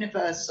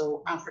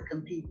Universal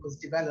African Peoples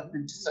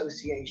Development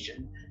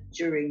Association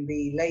during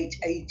the late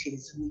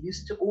 80s. We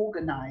used to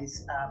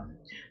organize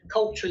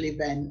cultural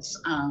events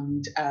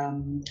and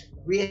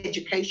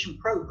re-education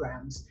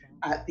programs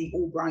at the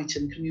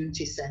Albrighton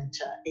Community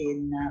Centre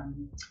in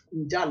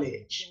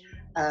Dulwich.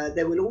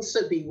 There will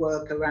also be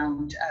work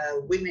around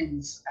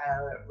women's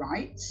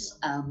rights.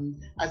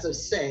 As I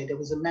said, I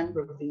was a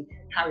member of the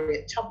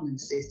Harriet Tubman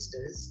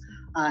Sisters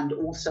and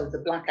also the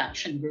Black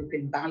Action Group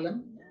in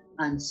Balham.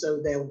 And so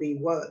there'll be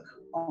work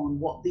on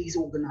what these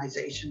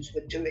organizations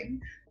were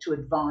doing to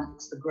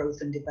advance the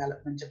growth and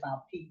development of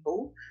our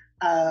people.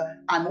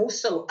 I'm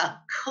also a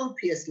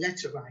copious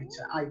letter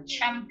writer. I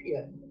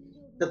champion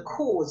the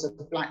cause of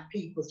the Black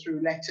people through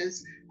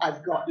letters.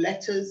 I've got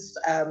letters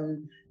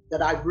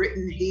that I've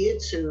written here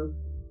to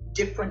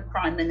different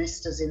prime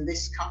ministers in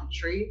this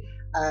country,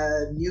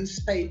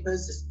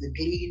 newspapers, the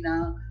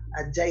Gleaner,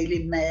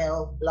 Daily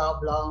Mail, blah,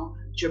 blah.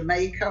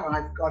 Jamaica,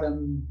 I've got a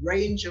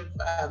range of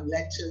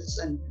letters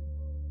and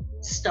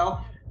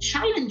stuff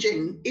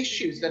challenging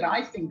issues that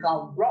I think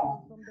are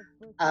wrong.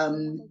 As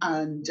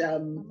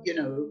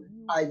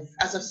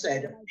I've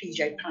said,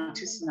 PJ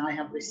Patterson, I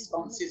have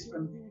responses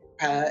from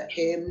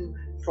him,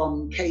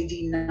 from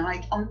KD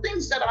Knight on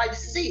things that I've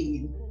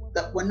seen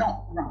that were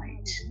not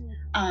right.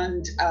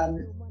 And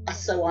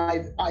so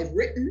I've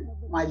written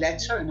my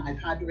letter and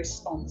I've had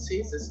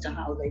responses as to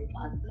how they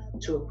plan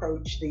to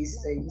approach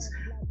these things.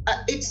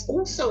 It's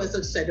also, as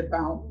I've said,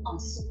 about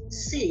us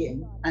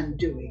seeing and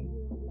doing,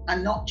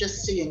 and not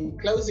just seeing,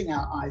 closing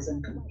our eyes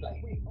and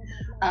complaining.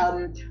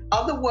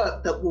 Other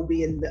work that will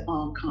be in the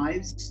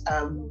archives,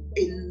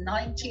 in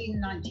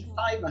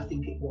 1995, I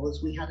think it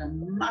was, we had a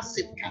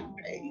massive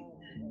campaign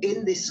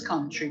in this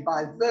country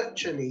by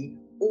virtually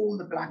all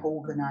the Black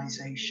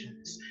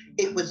organizations.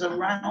 It was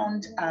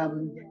around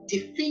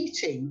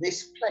defeating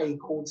this plague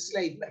called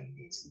slave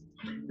babies.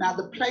 Now,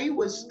 the play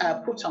was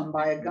put on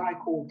by a guy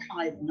called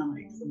Clive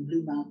Knight from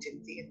Blue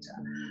Mountain Theatre,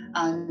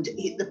 and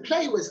the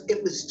play was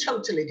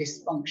totally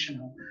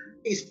dysfunctional.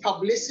 His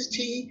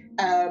publicity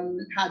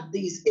had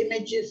these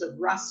images of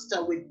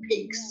Rasta with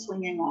pigs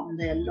swinging on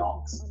their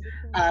locks.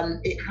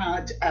 It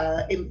had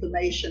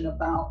information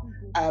about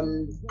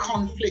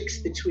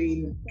conflicts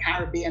between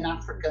Caribbean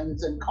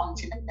Africans and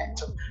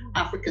continental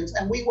Africans,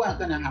 and we weren't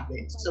going to have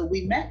it. So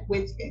we met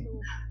with him,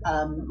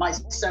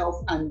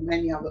 myself and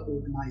many other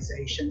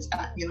organizations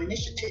at New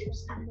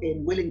Initiatives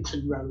in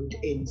Willington Road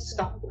in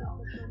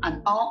Stockwell,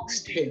 and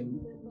asked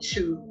him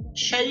to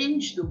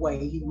change the way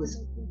he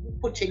was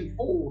putting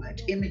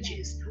forward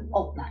images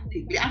of Black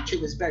people. It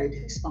actually was very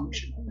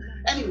dysfunctional.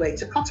 Anyway,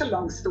 to cut a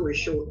long story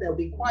short, there'll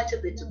be quite a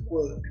bit of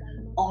work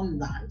on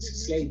that,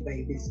 slave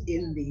babies,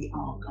 in the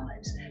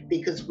archives,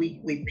 because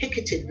we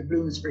picketed the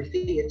Bloomsbury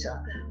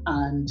Theatre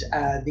and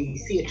the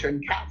theatre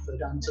in Catford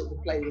until the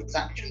play was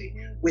actually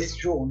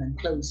withdrawn and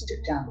closed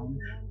it down.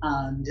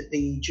 And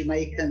the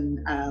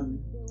Jamaican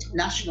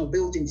National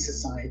Building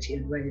Society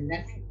and Ray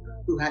Nephew,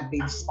 who had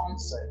been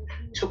sponsored,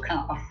 took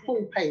out a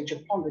full-page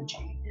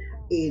apology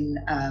in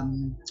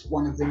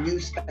one of the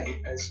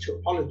newspapers to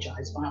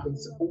apologize for having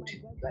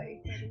supported the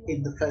play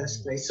in the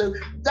first place. So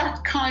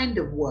that kind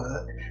of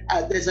work,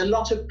 there's a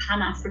lot of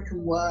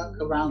Pan-African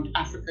work around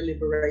Africa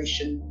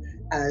liberation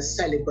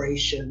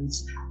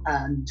celebrations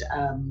and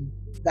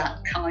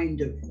that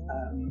kind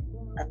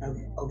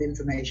of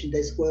information.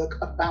 There's work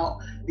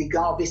about the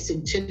Garvey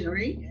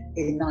Centenary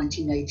in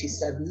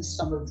 1987,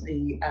 some of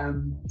the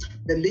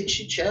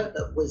literature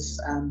that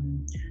was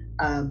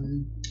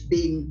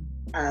being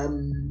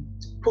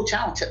put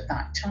out at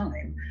that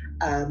time,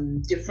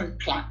 different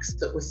plaques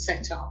that were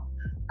set up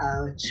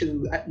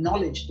to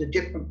acknowledge the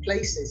different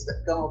places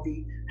that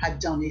Garvey had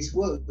done his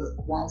work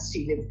whilst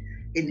he lived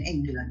in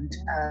England,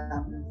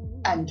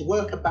 and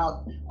work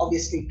about,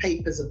 obviously,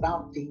 papers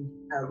about the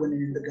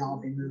women in the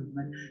Garvey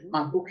movement.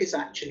 My book is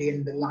actually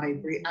in the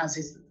library, as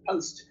is the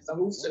poster, because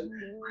I've also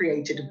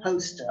created a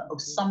poster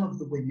of some of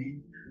the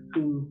women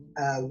who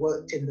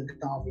worked in the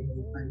Garvey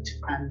movement,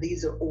 and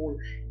these are all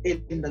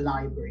in the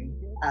library.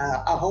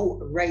 A whole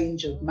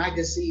range of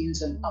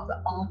magazines and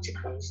other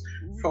articles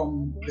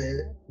from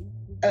the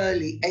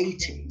early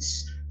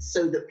 80s,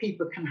 so that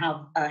people can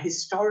have a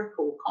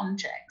historical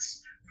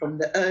context from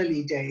the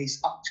early days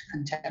up to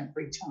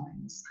contemporary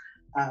times.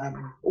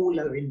 All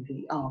are in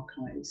the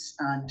archives.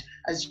 And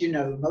as you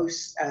know,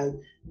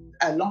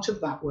 a lot of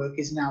that work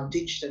is now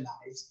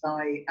digitalized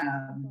by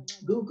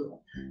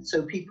Google,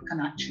 so people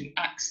can actually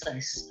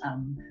access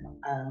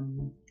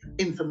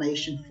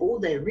information for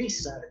their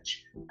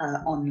research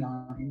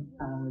online,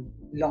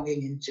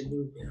 logging into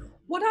Google.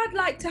 What I'd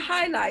like to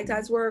highlight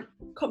as we're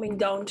coming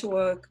down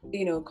to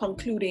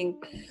concluding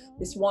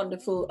this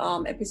wonderful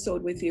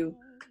episode with you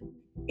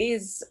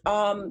is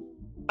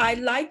I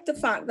like the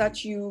fact that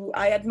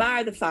I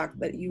admire the fact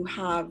that you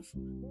have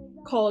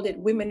called it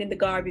Women in the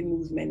Garvey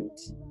Movement,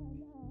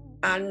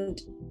 and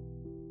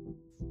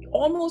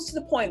almost to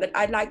the point that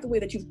I like the way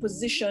that you've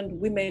positioned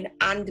women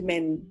and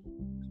men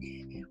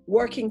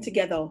working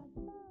together.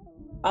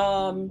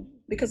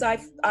 Because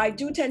I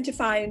do tend to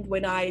find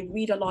when I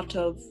read a lot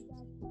of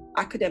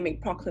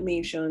academic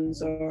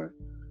proclamations or,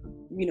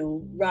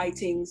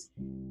 writings,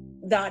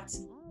 that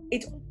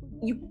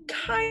you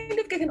kind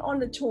of get an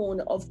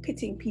undertone of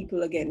pitting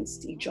people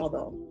against each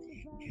other.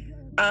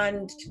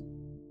 And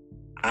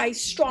I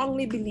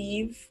strongly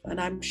believe, and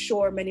I'm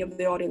sure many of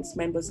the audience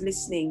members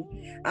listening,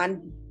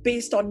 and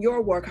based on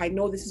your work, I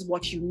know this is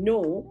what you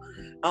know,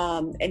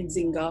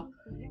 Nzinga,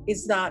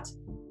 is that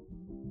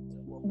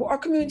our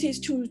community is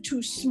too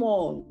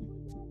small,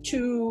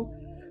 too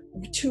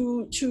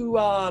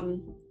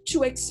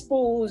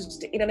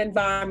exposed in an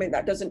environment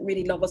that doesn't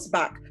really love us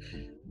back,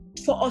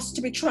 for us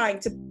to be trying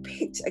to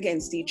pit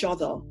against each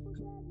other.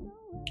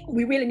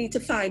 We really need to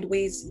find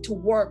ways to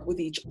work with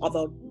each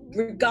other,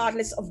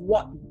 regardless of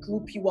what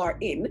group you are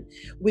in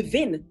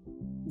within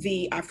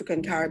the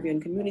African Caribbean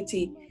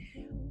community.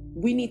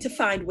 We need to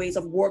find ways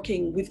of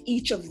working with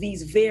each of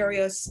these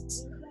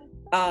various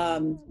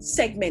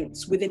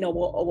segments within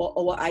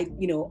our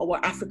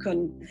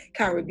African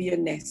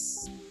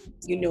Caribbeanness,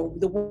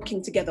 the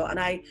working together. And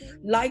I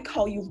like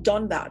how you've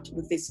done that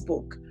with this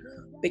book,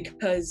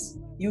 because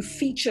you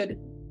featured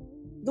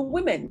the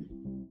women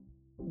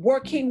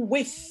working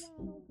with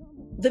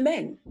the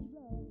men.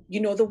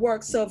 The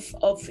works of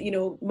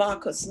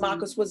Marcus.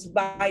 Marcus was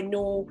by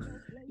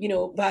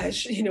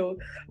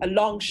a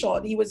long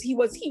shot. He was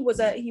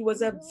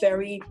a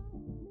very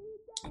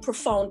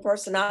profound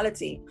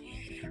personality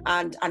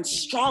and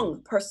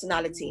strong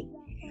personality.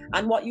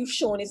 And what you've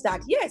shown is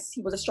that, yes,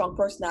 he was a strong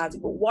personality,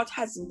 but what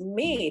has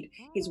made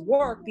his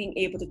work being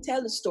able to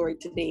tell the story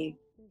today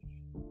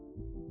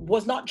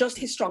was not just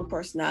his strong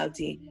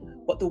personality,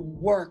 but the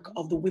work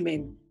of the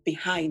women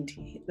behind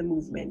the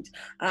movement.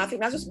 And I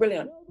think that's just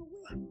brilliant.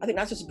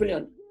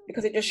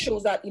 Because it just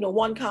shows that,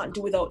 one can't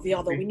do without the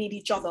other. We need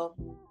each other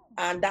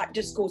And that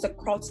just goes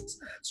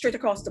straight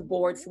across the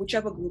board for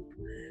whichever group.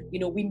 We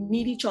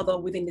need each other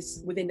within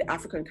the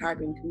African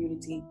Caribbean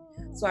community.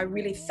 So I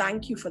really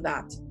thank you for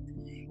that.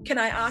 Can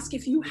I ask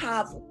if you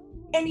have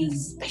any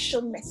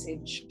special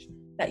message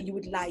that you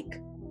would like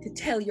to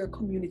tell your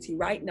community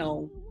right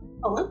now?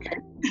 Oh, okay.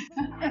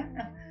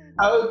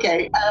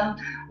 Okay.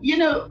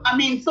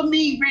 For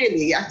me,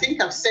 really, I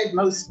think I've said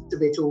most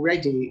of it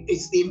already.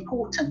 It's the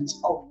importance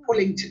of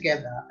pulling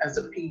together as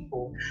a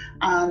people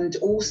and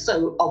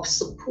also of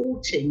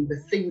supporting the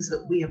things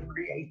that we have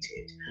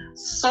created.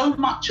 So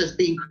much has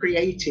been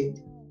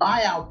created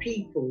by our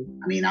people.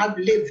 I've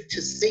lived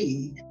to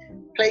see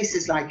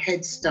places like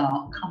Head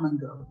Start come and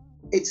go.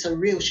 It's a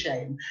real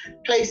shame.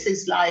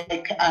 Places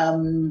like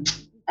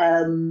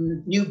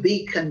New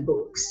Beacon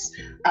Books,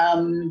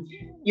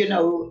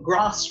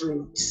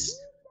 Grassroots,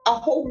 a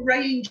whole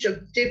range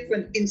of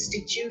different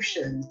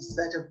institutions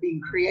that have been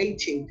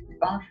created.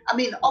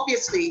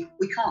 Obviously,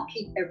 we can't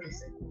keep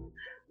everything,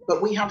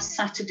 but we have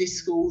Saturday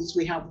schools,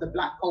 we have the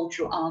Black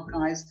Cultural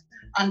Archives.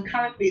 I'm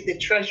currently the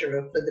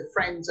treasurer for the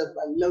Friends of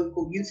a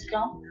local youth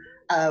club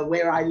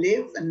where I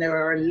live, and there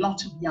are a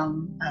lot of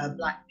young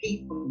Black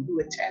people who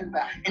attend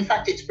that. In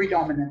fact, it's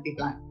predominantly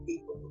Black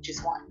people, which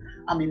is why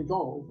I'm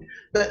involved.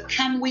 But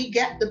can we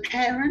get the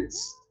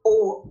parents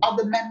or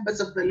other members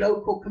of the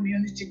local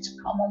community to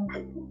come on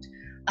board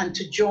and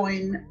to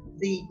join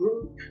the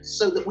group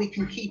so that we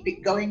can keep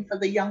it going for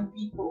the young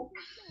people?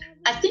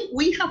 I think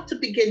we have to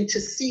begin to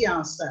see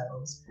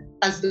ourselves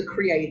as the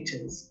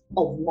creators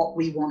of what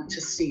we want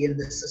to see in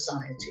the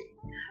society.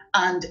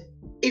 And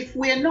if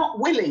we're not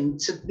willing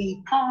to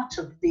be part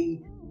of the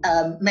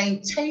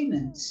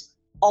maintenance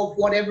of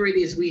whatever it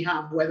is we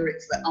have, whether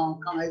it's the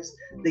archives,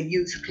 the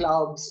youth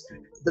clubs,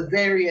 the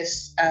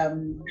various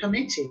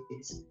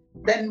committees,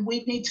 then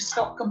we need to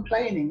stop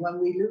complaining when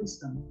we lose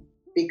them,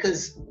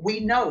 because we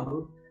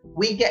know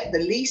we get the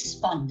least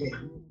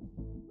funding,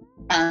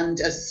 and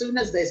as soon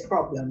as there's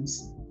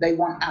problems, they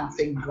want our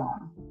thing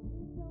gone.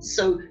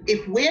 So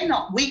if we're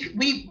not,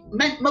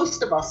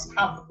 most of us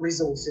have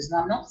resources.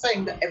 Now, I'm not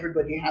saying that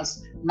everybody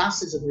has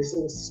masses of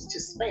resources to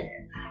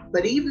spare,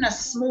 but even a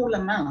small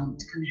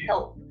amount can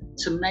help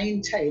to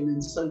maintain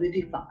and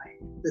solidify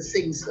the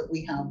things that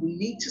we have. We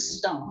need to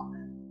start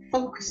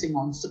focusing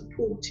on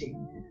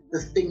supporting the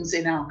things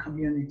in our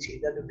community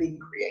that are being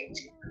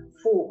created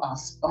for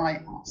us,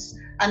 by us.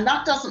 And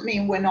that doesn't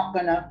mean we're not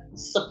going to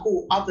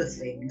support other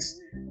things,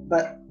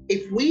 but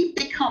if we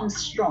become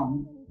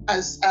strong,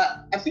 as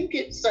I think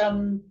it's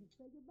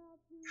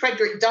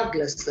Frederick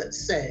Douglass that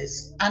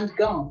says, and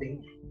Garvey,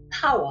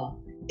 power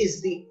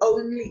is the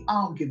only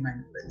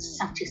argument that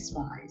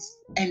satisfies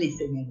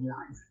anything in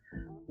life.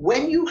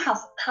 When you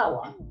have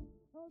power,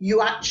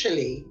 you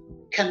actually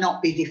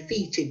cannot be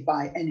defeated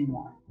by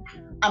anyone.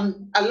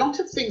 A lot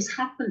of things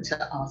happen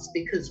to us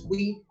because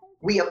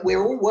we're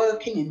all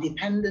working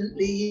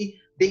independently,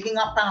 bigging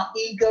up our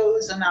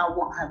egos and our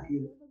what have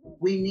you.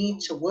 We need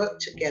to work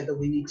together.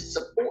 We need to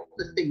support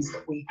the things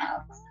that we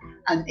have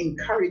and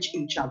encourage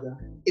each other.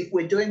 If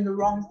we're doing the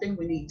wrong thing,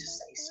 we need to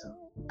say so.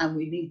 And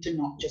we need to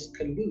not just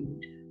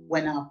collude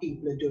when our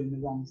people are doing the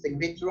wrong thing.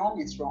 If it's wrong,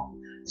 it's wrong.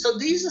 So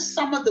these are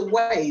some of the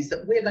ways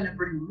that we're going to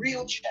bring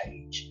real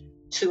change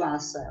to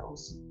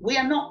ourselves. We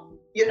are not,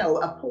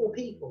 a poor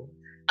people.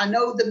 I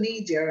know the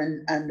media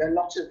and a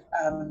lot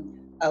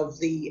of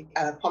the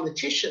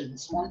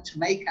politicians want to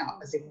make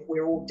out as if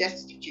we're all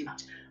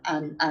destitute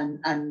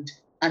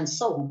and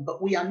so on,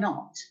 but we are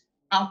not.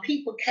 Our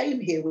people came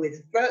here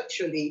with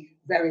virtually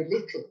very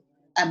little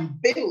and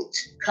built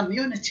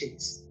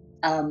communities.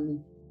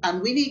 And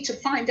we need to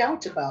find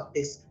out about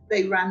this.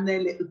 They ran their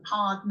little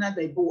partner,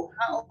 they bought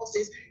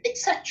houses,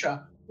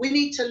 etc. We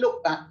need to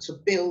look back to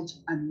build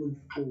and move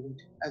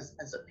forward as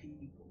a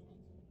people.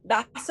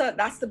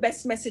 That's the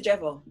best message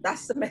ever.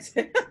 That's the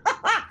message.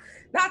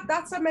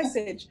 That's a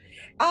message.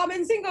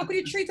 Nzingo, could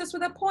you treat us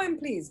with a poem,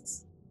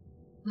 please?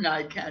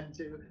 I can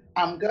do.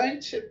 I'm going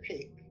to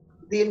pick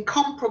The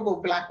Incomparable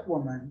Black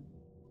Woman.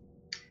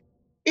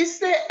 Is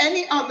there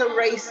any other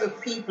race of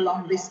people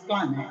on this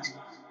planet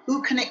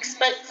who can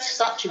expect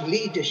such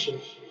leadership,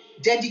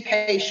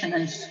 dedication,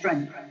 and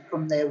strength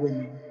from their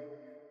women?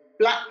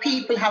 Black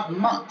people have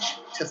much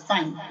to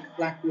thank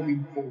Black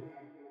women for.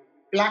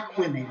 Black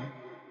women,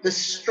 the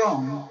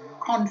strong,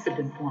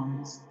 confident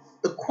ones,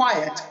 the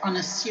quiet,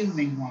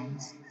 unassuming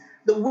ones,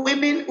 the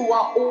women who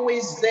are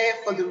always there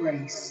for the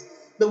race,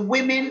 the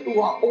women who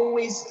are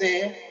always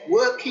there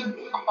working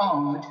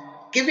hard,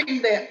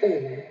 giving their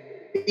all,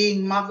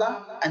 being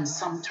mother and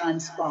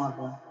sometimes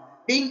father,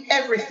 being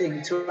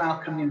everything to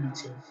our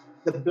community,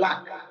 the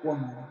Black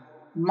woman,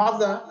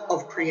 mother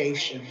of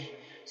creation.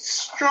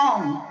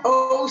 Strong,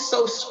 oh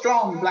so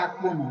strong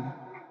Black woman.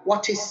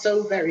 What is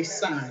so very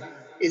sad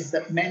is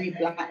that many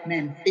Black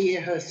men fear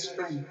her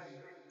strength,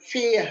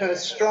 fear her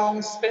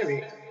strong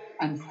spirit,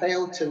 and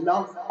fail to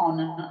love,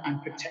 honor,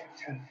 and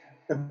protect her,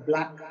 the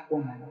Black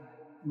woman,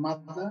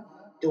 mother,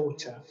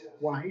 daughter,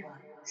 wife,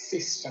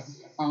 sister,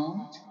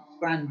 aunt,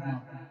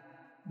 grandmother.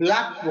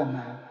 Black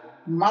woman,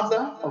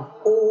 mother of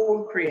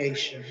all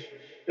creation.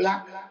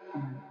 Black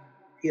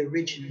the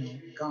original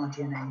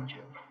guardian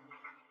angel.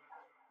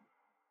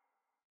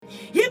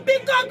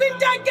 Yibika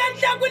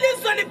kwintakenhle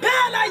kwilizwe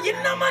liphela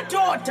yina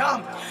madoda.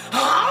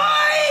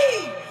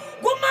 Hayi!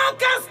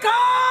 Kumakaskavi!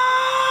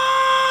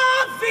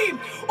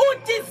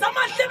 Uthi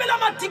zamahlebela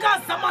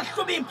madikazi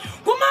amahlubi.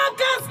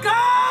 Kumakaskavi!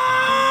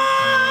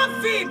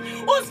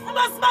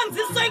 Usifuba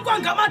sibanziswe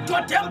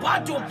kwangamadoda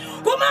emphathu.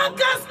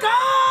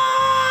 Kumakaskavi!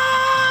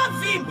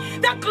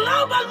 The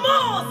global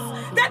moth!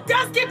 The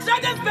dusky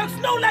dragons make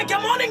snow like a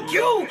morning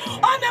dew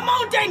on the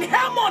mountain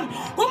Hermon.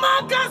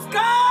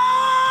 Kumakaskavi!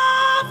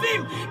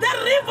 The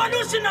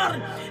revolutionary,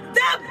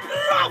 the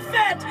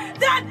prophet,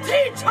 the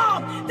teacher,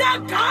 the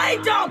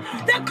guider,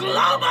 the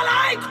global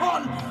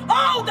icon,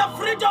 oh, the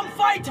freedom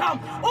fighter.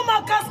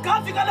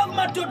 Umakaskavi kaloku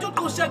madoda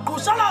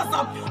uqushe-qushalaza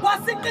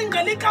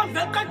wasiqingqela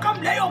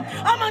ikamveqeqamleyo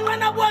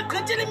amanqana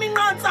buwagqithile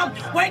iminqantsa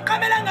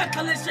wayiqabela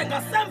ngaxeleshe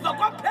ngasemva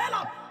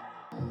kwaphela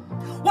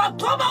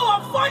waqhuba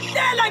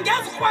wafohlela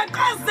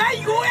ngezikrweqa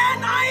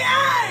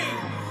ze-UNIA.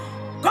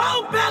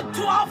 Go back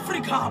to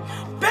Africa.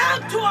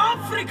 Back to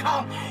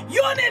Africa.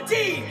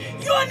 Unity.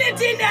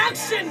 Unity in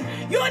action.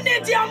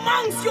 Unity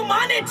amongst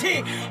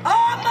humanity.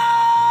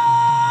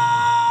 Amandla.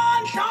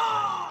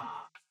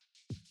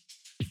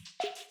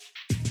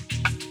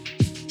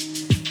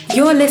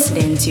 You're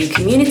listening to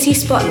Community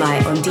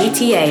Spotlight on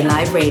DTA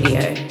Live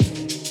Radio.